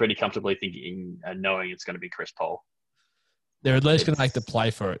sitting pretty comfortably thinking and knowing it's going to be Chris Paul. They're at least going to make the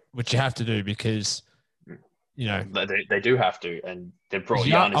play for it, which you have to do because, you know. They do have to. And they've brought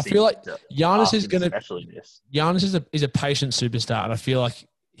Giannis. I feel like Giannis is going to. Especially this. Giannis is a patient superstar. And I feel like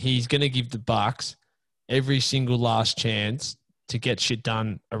he's going to give the Bucks every single last chance to get shit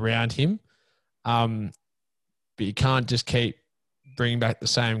done around him. But you can't just keep bringing back the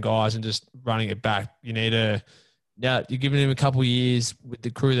same guys and just running it back. You need to. Now, you're giving him a couple of years with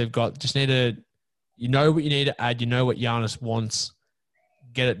the crew they've got. Just need to. You know what you need to add. You know what Giannis wants.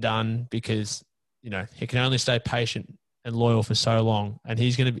 Get it done because, you know, he can only stay patient and loyal for so long. And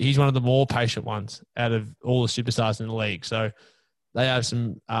he's one of the more patient ones out of all the superstars in the league. So they have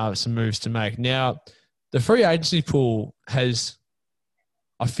some moves to make. Now, the free agency pool has,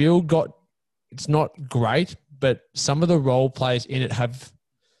 I feel, it's not great, but some of the role players in it have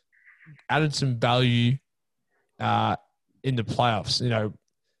added some value in the playoffs. You know,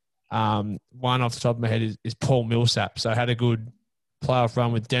 one off the top of my head is Paul Millsap. So had a good playoff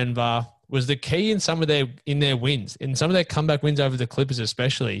run with Denver. Was the key in some of their wins, in some of their comeback wins over the Clippers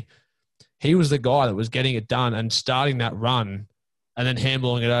especially. He was the guy that was getting it done and starting that run and then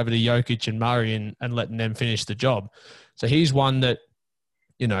handballing it over to Jokic and Murray and letting them finish the job. So he's one that,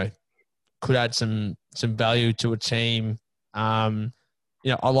 you know, could add some value to a team.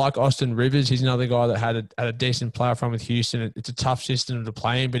 You know, I like Austin Rivers. He's another guy that had a decent playoff run with Houston. It's a tough system to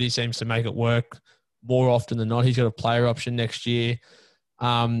play in, but he seems to make it work more often than not. He's got a player option next year.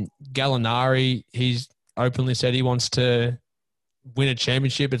 Gallinari, he's openly said he wants to win a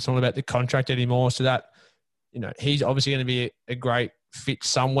championship. It's not about the contract anymore. So that, you know, he's obviously going to be a great fit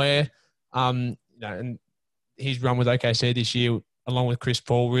somewhere. You know, and his run with OKC this year, along with Chris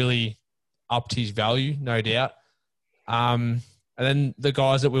Paul, really upped his value, no doubt. And then the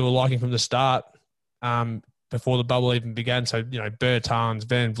guys that we were liking from the start, before the bubble even began. So, you know, Bertans,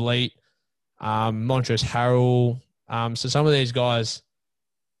 Van Vliet, Montrezl Harrell. So some of these guys,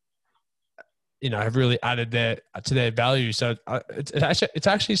 you know, have really added to their value. So it's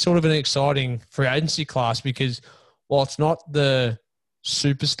actually sort of an exciting free agency class because while it's not the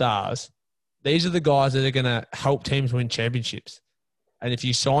superstars, these are the guys that are going to help teams win championships. And if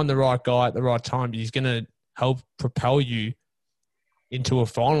you sign the right guy at the right time, he's going to help propel you into a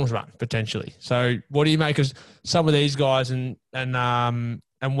finals run potentially. So what do you make of some of these guys and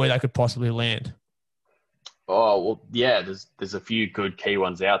where they could possibly land? Oh, well, yeah, there's a few good key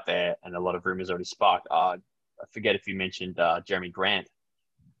ones out there and a lot of rumors already sparked. I forget if you mentioned Jeremy Grant.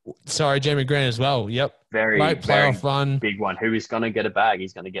 Sorry, Jeremy Grant as well. Yep. Very playoff run. Big one. Who is going to get a bag?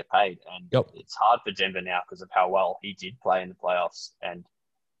 He's going to get paid. And It's hard for Denver now because of how well he did play in the playoffs and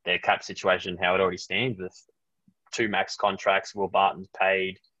their cap situation, how it already stands with 2 max contracts. Will Barton's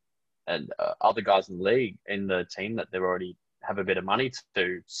paid and other guys in the league in the team that they already have a bit of money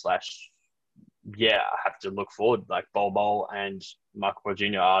to have to look forward. Like Bol and Michael Porter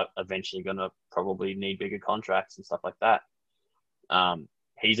Jr. are eventually going to probably need bigger contracts and stuff like that.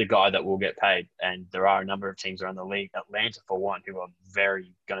 He's a guy that will get paid, and there are a number of teams around the league, Atlanta for one, who are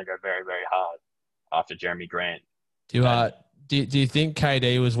going to go very, very hard after Jeremy Grant. Do you think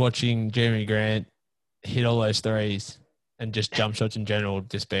KD was watching Jeremy Grant hit all those threes and just jump shots in general,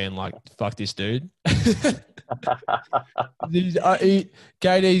 just being like, fuck this dude?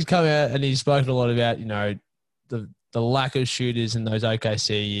 KD's come out and he's spoken a lot about, you know, the lack of shooters in those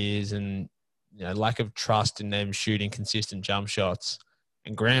OKC years and, you know, lack of trust in them shooting consistent jump shots.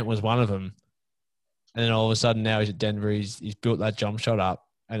 And Grant was one of them. And then all of a sudden now he's at Denver. He's built that jump shot up,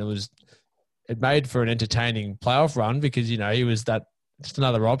 and it made for an entertaining playoff run because, you know, he was just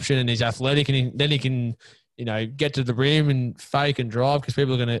another option, and he's athletic, and then he can, you know, get to the rim and fake and drive because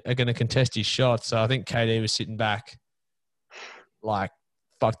people are going to contest his shots. So I think KD was sitting back like,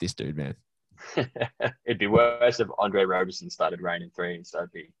 fuck this dude, man. It'd be worse if Andre Roberson started raining threes.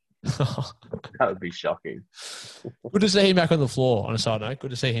 That'd be That would be shocking. Good to see him back on the floor. On a side note, good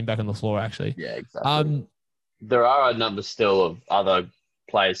to see him back on the floor. Actually, Yeah, exactly. There are a number still of other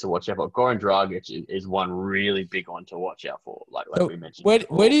players to watch out for. Goran Dragic is one really big one to watch out for, like so we mentioned where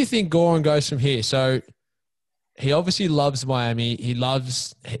before. do you think Goran goes from here? So he obviously loves Miami. He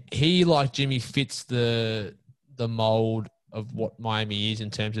like Jimmy fits the mold of what Miami is in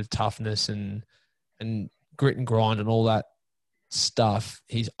terms of toughness and grit and grind and all that stuff.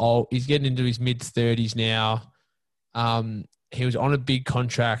 He's old. He's getting into his mid-30s now. He was on a big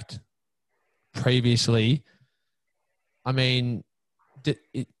contract previously. I mean,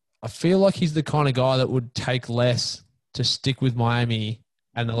 I feel like he's the kind of guy that would take less to stick with Miami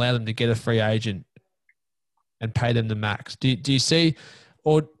and allow them to get a free agent and pay them the max. Do you see,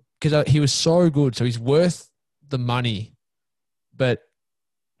 or because he was so good, so he's worth the money, but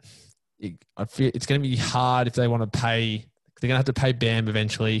I feel it's going to be hard if they want to pay. They're going to have to pay Bam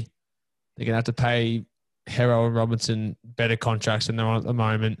eventually. They're going to have to pay Hero and Robinson better contracts than they're on at the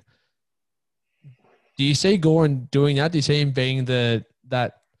moment. Do you see Goran doing that? Do you see him being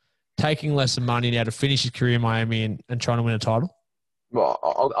that taking less money now to finish his career in Miami and trying to win a title? Well,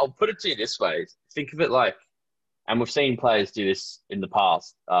 I'll put it to you this way. Think of it like, and we've seen players do this in the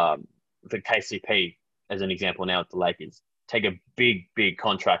past, the KCP as an example now with the Lakers. Take a big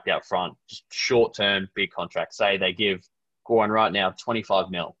contract out front, just short-term, big contract. Say they give Goran right now 25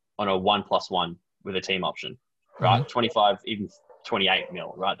 mil on a 1+1 with a team option, right? Mm-hmm. 25, even 28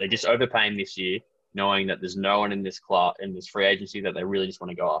 mil, right? They just overpay him this year, knowing that there's no one in this free agency that they really just want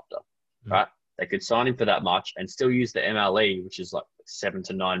to go after, right? They could sign him for that much and still use the MLE, which is like $7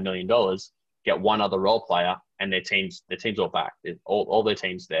 to $9 million, get one other role player, and their team's all back. All their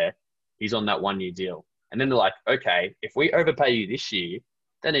teams there. He's on that 1-year deal. And then they're like, okay, if we overpay you this year,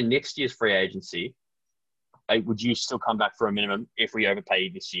 then in next year's free agency, would you still come back for a minimum if we overpay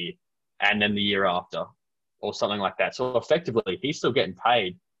you this year and then the year after or something like that? So effectively, he's still getting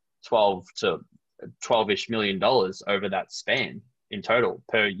paid $12-ish million over that span in total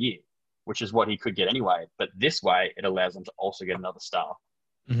per year, which is what he could get anyway. But this way, it allows him to also get another star.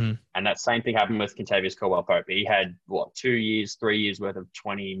 Mm-hmm. And that same thing happened with Kentavious Caldwell-Pope. He had, 2 years, 3 years worth of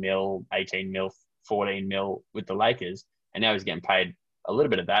 20 mil, 18 mil, 14 mil with the Lakers. And now he's getting paid a little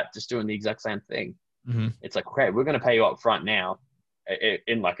bit of that, just doing the exact same thing. Mm-hmm. It's like, okay, we're going to pay you up front now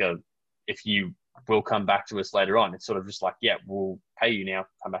in like if you will come back to us later on. It's sort of just like, yeah, we'll pay you now,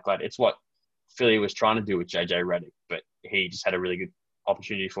 come back later. It's what Philly was trying to do with JJ Redick, but he just had a really good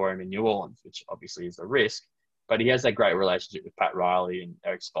opportunity for him in New Orleans, which obviously is a risk. But he has that great relationship with Pat Riley and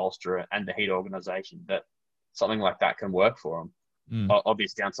Eric Spoelstra and the Heat organization that something like that can work for him.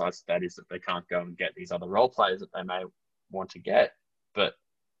 Obvious downsides to that is that they can't go and get these other role players that they may want to get. But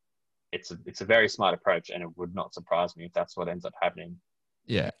it's a very smart approach, and it would not surprise me if that's what ends up happening.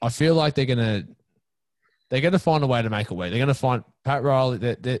 Yeah, I feel like they're gonna find a way to make it work. They're gonna find Pat Riley.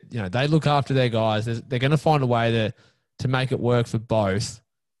 They look after their guys. They're gonna find a way to make it work for both.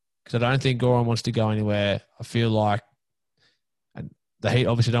 Because I don't think Goran wants to go anywhere. I feel like the Heat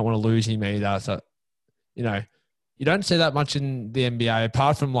obviously don't want to lose him either. So, you don't see that much in the NBA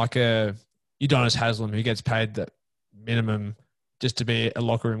apart from like a Udonis Haslem who gets paid the minimum just to be a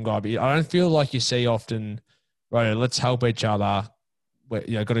locker room guy. But I don't feel like you see often, right, let's help each other.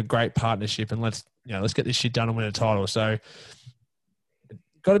 We're, got a great partnership and let's get this shit done and win a title. So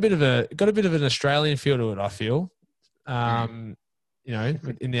got a bit of an Australian feel to it, I feel. In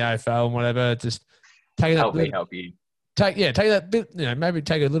the AFL and whatever, just take that. Help you. Take that bit. Maybe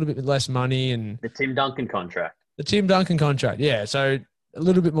take a little bit less money and the Tim Duncan contract. Yeah, so a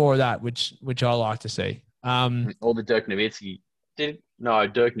little bit more of that, which I like to see. Or the Dirk Nowitzki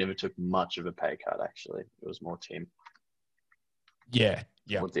Dirk never took much of a pay cut. Actually, it was more Tim. Yeah.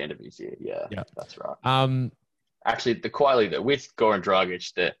 Towards the end of his year. Yeah. That's right. Actually, with Goran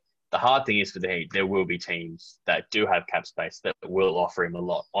Dragic, the hard thing is for the Heat, there will be teams that do have cap space that will offer him a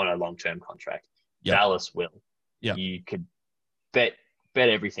lot on a long-term contract. Yep. Dallas will. Yep. You could bet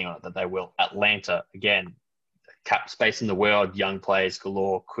everything on it that they will. Atlanta, again, cap space in the world, young players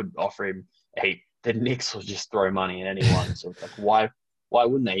galore could offer him a Heat. The Knicks will just throw money at anyone. So it's like, why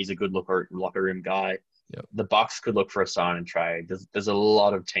wouldn't they? He's a good locker room guy. Yep. The Bucks could look for a sign and trade. There's a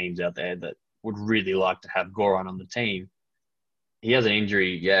lot of teams out there that would really like to have Goran on the team. He has an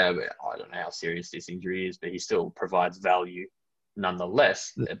injury, yeah, but I don't know how serious this injury is, but he still provides value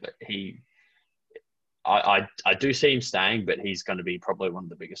nonetheless. But I do see him staying, but he's going to be probably one of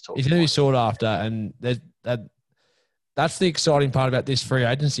the biggest talks. He's going to be sought after, and that's the exciting part about this free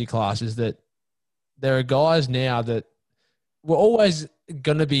agency class is that there are guys now that we're always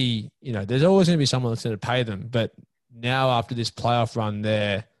going to be, there's always going to be someone that's going to pay them. But now after this playoff run,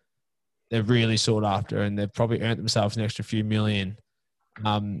 they're they're really sought after, and they've probably earned themselves an extra few million.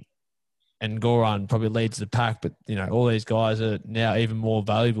 And Goran probably leads the pack, but all these guys are now even more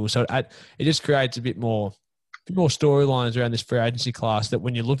valuable. So it just creates a bit more storylines around this free agency class that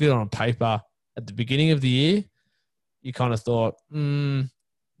when you look at it on paper at the beginning of the year, you kind of thought,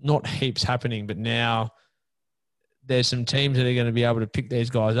 not heaps happening, but now there's some teams that are going to be able to pick these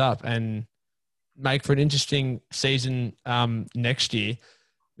guys up and make for an interesting season next year.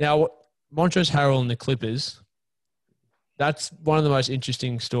 Now, Montrezl Harrell and the Clippers, that's one of the most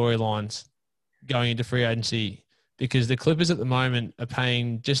interesting storylines going into free agency, because the Clippers at the moment are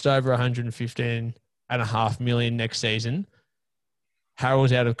paying just over $115.5 million next season.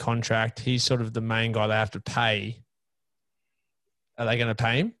 Harrell's out of contract. He's sort of the main guy they have to pay. Are they going to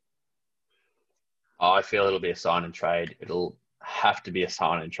pay him? I feel it'll be a sign and trade. It'll have to be a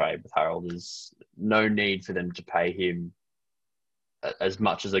sign and trade with Harrell. There's no need for them to pay him as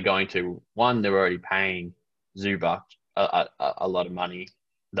much as they're going to. One, they're already paying Zubac a lot of money.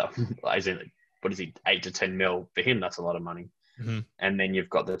 As in, what is he, 8 to 10 mil? For him, that's a lot of money. Mm-hmm. And then you've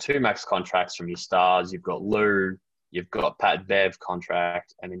got the 2 max contracts from your stars. You've got Lou. You've got Pat Bev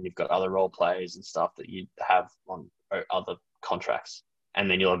contract. And then you've got other role players and stuff that you have on other contracts. And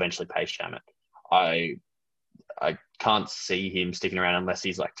then you'll eventually pay Shamet. I can't see him sticking around unless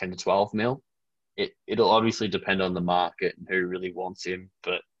he's like 10 to 12 mil. It'll obviously depend on the market and who really wants him.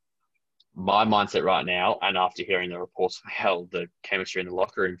 But my mindset right now, and after hearing the reports of how the chemistry in the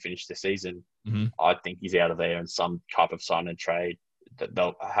locker room finished the season, I think he's out of there in some type of sign and trade. That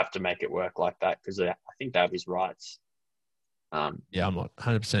they'll have to make it work like that, because I think they have his rights. Yeah, I'm not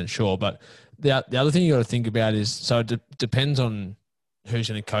 100% sure. But the other thing you got to think about is, so it depends on who's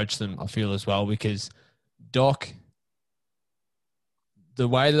going to coach them, I feel, as well, because Doc, the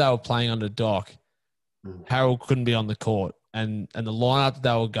way that they were playing under Doc, Harrell couldn't be on the court, and the lineup that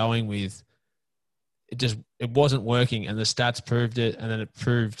they were going with, it wasn't working, and the stats proved it, and then it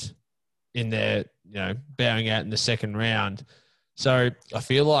proved in their bowing out in the second round. So I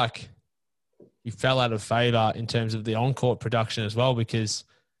feel like he fell out of favor in terms of the on-court production as well, because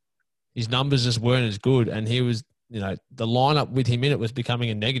his numbers just weren't as good, and he was, the lineup with him in it was becoming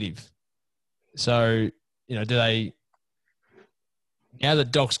a negative. So, do they, now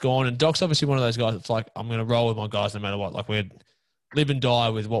that Doc's gone, and Doc's obviously one of those guys that's like, I'm going to roll with my guys no matter what. Like, we're live and die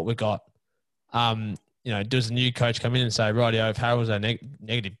with what we got. Does the new coach come in and say, rightio, if Harold's a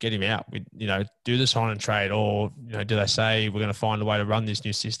negative, get him out. We, do the sign and trade, or, do they say we're going to find a way to run this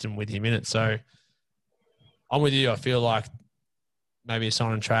new system with him in it? So I'm with you. I feel like maybe a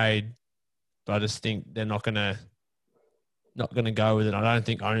sign and trade, but I just think they're not going to go with it. I don't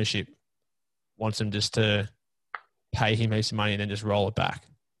think ownership wants them just to pay him heaps of money and then just roll it back.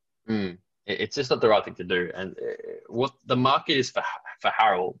 It's just not the right thing to do. And what the market is for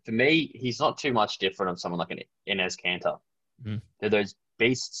Harrell, for me, he's not too much different on someone like an Enes Kanter. They're those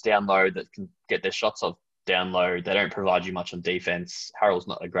beasts down low that can get their shots off down low. They don't provide you much on defense. Harrell's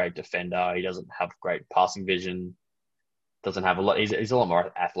not a great defender. He doesn't have great passing vision. Doesn't have a lot. He's a lot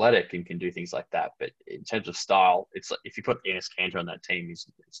more athletic and can do things like that. But in terms of style, it's like if you put Enes Kanter on that team,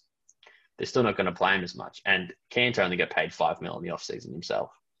 they're still not going to play him as much. And Kanter only got paid $5 million in the offseason himself.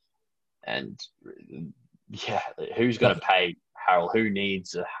 And yeah, who's going to pay Harrell? Who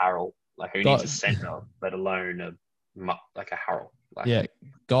needs a Harrell? Like, who needs a center, let alone a Harrell?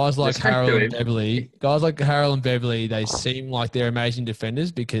 Guys like Harrell and Beverly, they seem like they're amazing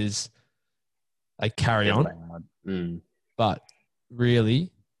defenders because they carry on. But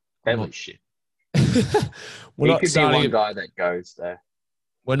really, Beverly's shit. We're he could be one guy that goes there.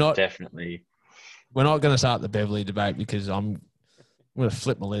 We're not going to start the Beverly debate because I'm going to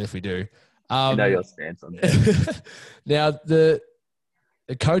flip my lid if we do. You know your stance on that. Now, the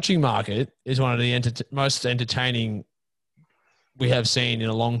coaching market is one of the most entertaining we have seen in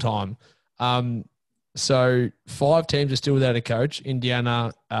a long time. So 5 teams are still without a coach: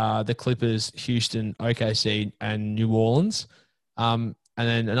 Indiana, the Clippers, Houston, OKC, and New Orleans. And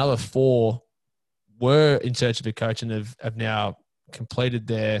then another 4 were in search of a coach and have now completed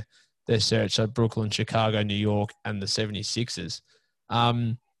their search. So Brooklyn, Chicago, New York, and the 76ers.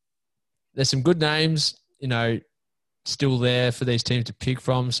 There's some good names, still there for these teams to pick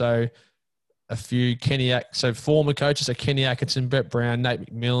from. So a few former coaches are Kenny Atkinson, Brett Brown,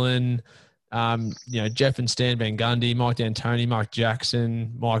 Nate McMillan, Jeff and Stan Van Gundy, Mike D'Antoni, Mike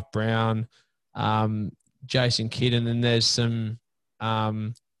Jackson, Mike Brown, Jason Kidd, and then there's some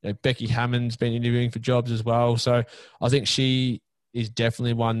Becky Hammond's been interviewing for jobs as well. So I think she is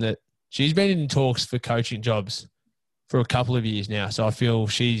definitely one that she's been in talks for coaching jobs for a couple of years now. So I feel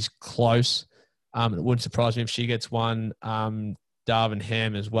she's close. It wouldn't surprise me if she gets one. Darvin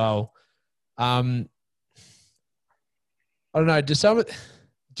Ham as well. I don't know.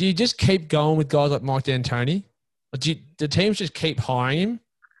 Do you just keep going with guys like Mike D'Antoni? Or do teams just keep hiring him?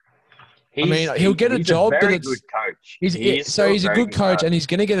 He'll get a job, a very but good coach. he's a good coach, and he's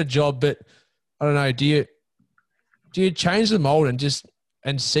going to get a job. But I don't know. Do you change the mold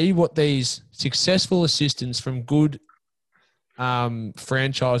and see what these successful assistants from good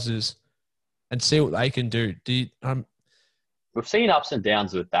franchises and see what they can do? We've seen ups and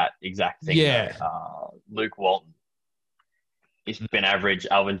downs with that exact thing. Yeah. Luke Walton. He's been average.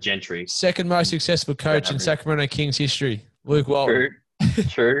 Alvin Gentry. Second most successful coach in Sacramento Kings history. Luke Walton.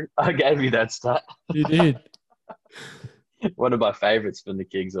 True. I gave you that stat. You did. One of my favourites from the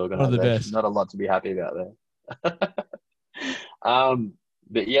Kings organization. One of the best. Not a lot to be happy about there.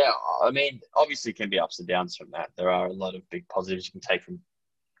 But yeah, I mean, obviously can be ups and downs from that. There are a lot of big positives you can take from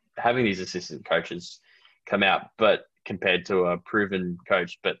having these assistant coaches come out, but compared to a proven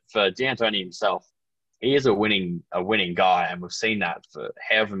coach. But for D'Antoni himself, he is a winning guy, and we've seen that for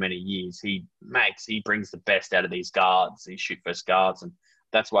however many years. He brings the best out of these guards, these shoot first guards, and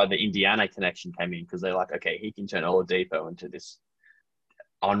that's why the Indiana connection came in, because they're like, okay, he can turn Oladipo into this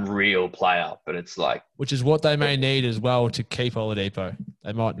unreal player, but it's like, which is what they may need as well to keep Oladipo.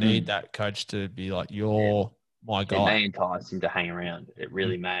 They might need that coach to be like, you're my guy. It may entice him to hang around. It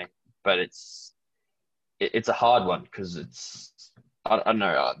really may, but it's a hard one because I don't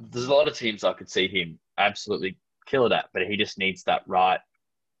know. There's a lot of teams I could see him absolutely kill it at, but he just needs that right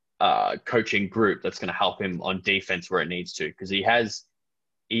coaching group that's going to help him on defense where it needs to, because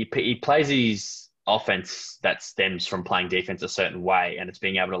he plays his offense that stems from playing defense a certain way, and it's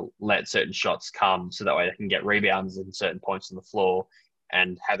being able to let certain shots come so that way they can get rebounds in certain points on the floor,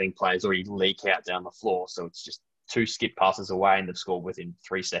 and having players already leak out down the floor. So it's just 2 skip passes away and they've scored within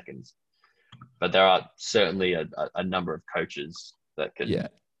 3 seconds. But there are certainly a number of coaches that can. Yeah.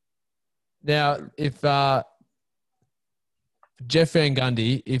 Now, if Jeff Van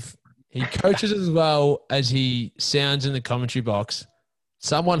Gundy, if he coaches as well as he sounds in the commentary box,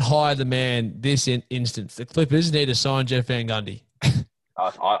 someone hire the man this instance. The Clippers need to sign Jeff Van Gundy.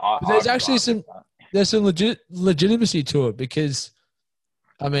 There's actually some legitimacy to it, because,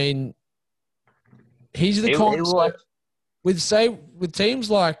 I mean, he's the kind with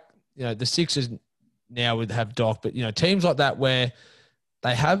teams like, you know, the Sixers now would have Doc, but, you know, teams like that where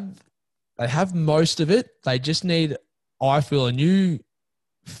they have most of it. They just need, I feel, a new,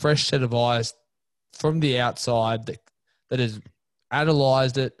 fresh set of eyes from the outside that has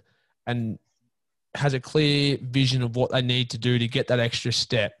analysed it and has a clear vision of what they need to do to get that extra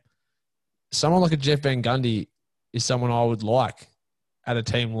step. Someone like a Jeff Van Gundy is someone I would like at a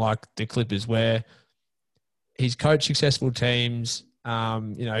team like the Clippers, where he's coached successful teams.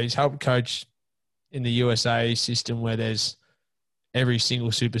 You know, he's helped coach in the USA system where there's every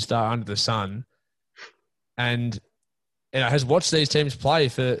single superstar under the sun, and, you know, has watched these teams play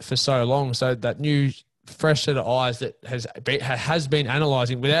for so long. So that new fresh set of eyes that has been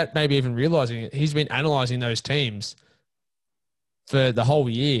analysing without maybe even realising it. He's been analysing those teams for the whole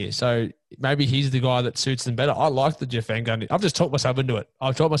year. So maybe he's the guy that suits them better. I like the Jeff Van Gundy. I've just talked myself into it.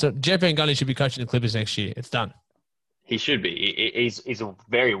 I've told myself Jeff Van Gundy should be coaching the Clippers next year. It's done. He should be. He's a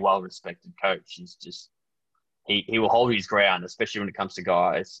very well-respected coach. He's just he will hold his ground, especially when it comes to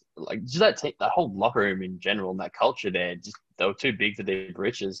guys like just that whole locker room in general and that culture there. Just they were too big for their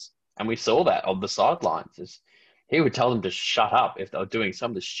britches, and we saw that on the sidelines. He would tell them to shut up if they were doing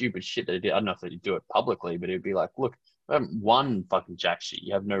some of the stupid shit that he did. I don't know if they'd do it publicly, but he'd be like, "Look, I haven't won fucking jack shit.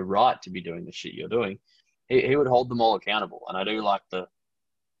 You have no right to be doing the shit you're doing." He would hold them all accountable, and I do like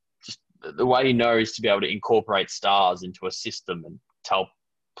the way he knows to be able to incorporate stars into a system and tell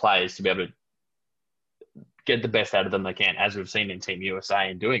players to be able to get the best out of them they can, as we've seen in Team USA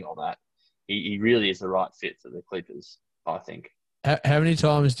and doing all that. He really is the right fit for the Clippers, I think. How many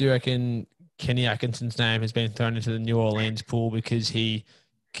times do you reckon Kenny Atkinson's name has been thrown into the New Orleans pool because he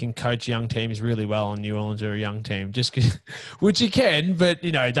can coach young teams really well, and New Orleans are a young team? Which he can, but,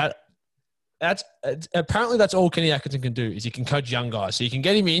 you know, that's apparently that's all Kenny Atkinson can do, is he can coach young guys. So you can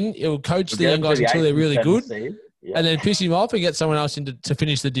get him in, he'll coach the young guys until they're really good, and then piss him off and get someone else in to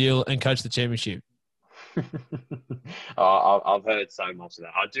finish the deal and coach the championship. I've heard so much of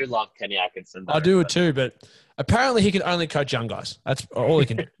that. I do love Kenny Atkinson. I do it too, but apparently he can only coach young guys. That's all he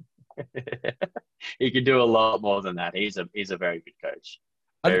can do. He can do a lot more than that. He's a very good coach,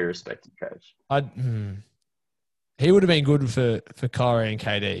 very respected coach. He would have been good for Kyrie and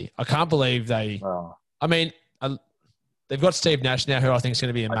KD. I can't believe they. Oh. I mean, they've got Steve Nash now, who I think is going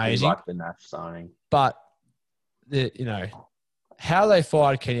to be amazing. I do like the Nash signing, but you know how they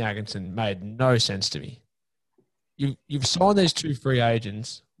fired Kenny Atkinson made no sense to me. You've signed these 2 free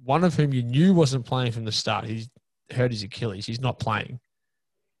agents one of whom you knew wasn't playing from the start. He's hurt his Achilles. He's not playing.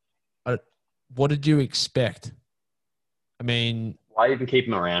 What did you expect? I mean, why even keep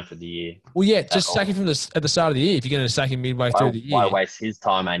him around for the year? well, yeah, just sack him at the start of the year if you're going to sack him midway through the year. Why waste his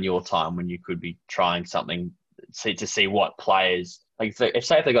time and your time when you could be trying something to see what players like? If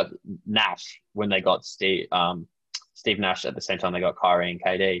they got Nash when they got Steve Nash at the same time they got Kyrie and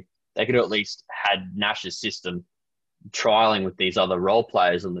KD, they could have at least had Nash's system trialing with these other role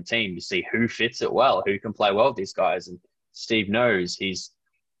players on the team to see who fits it well, who can play well with these guys. And Steve knows he's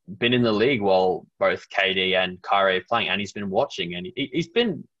been in the league while both KD and Kyrie are playing, and he's been watching, and he's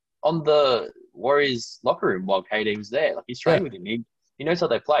been on the Warriors locker room while KD was there. Like, he's trained with him. He knows how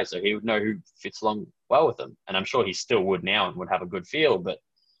they play, so he would know who fits along well with them. And I'm sure he still would now and would have a good feel, but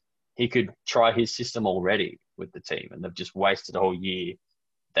he could try his system already with the team, and they've just wasted a whole year.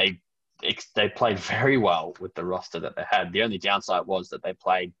 They played very well with the roster that they had. The only downside was that they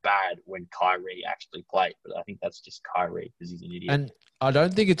played bad when Kyrie actually played, but I think that's just Kyrie because he's an idiot. And I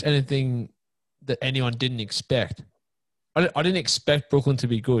don't think it's anything that anyone didn't expect. I didn't expect Brooklyn to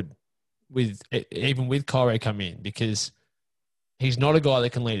be good even with Kyrie coming in, because he's not a guy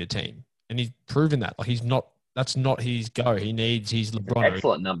that can lead a team, and he's proven that. Like, that's not his go. He needs his LeBron.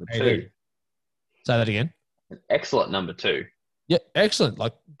 Excellent number two. Say that again. Excellent number two. Yeah, excellent.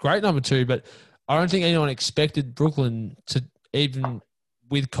 Like, great number two, but I don't think anyone expected Brooklyn to, even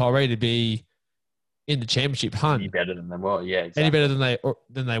with Kyrie, to be in the championship hunt. Any better than they were, yeah. Exactly. Any better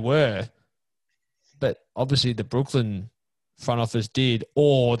than they were. But obviously the Brooklyn front office did,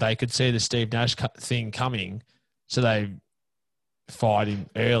 or they could see the Steve Nash thing coming, so they fired him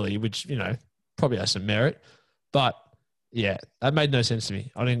early, which, probably has some merit. But yeah, that made no sense to me.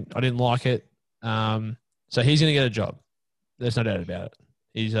 I didn't like it. So he's going to get a job. There's no doubt about it.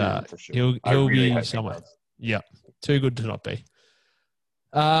 He's for sure. he'll be somewhere. Yeah, too good to not be.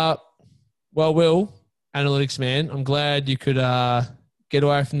 Well, Will, analytics man, I'm glad you could get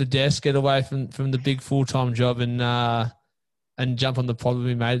away from the desk, get away from the big full-time job, and jump on the pod with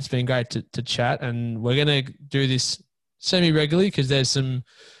me, mate. It's been great to chat, and we're going to do this semi-regularly because there's some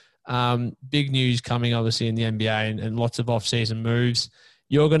big news coming, obviously, in the NBA and lots of off-season moves.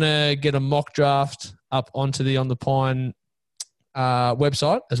 You're going to get a mock draft up onto the On the Pine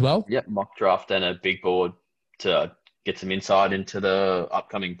website as well. Yep, mock draft and a big board to get some insight into the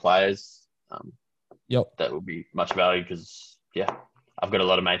upcoming players. Yep, that will be much valued because, I've got a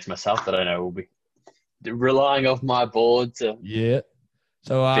lot of mates myself that I know will be relying off my board to. Yeah,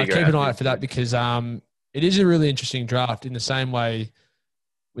 so keep an eye out for that because it is a really interesting draft. In the same way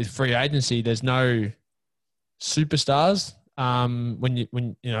with free agency, there's no superstars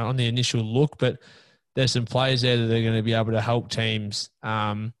when on the initial look, but there's some players there that are going to be able to help teams,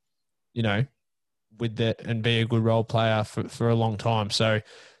 with that and be a good role player for a long time. So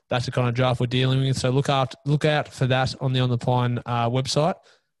that's the kind of draft we're dealing with. So look out for that on the Pine website.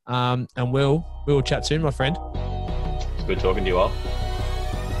 And we'll chat soon, my friend. It's good talking to you all.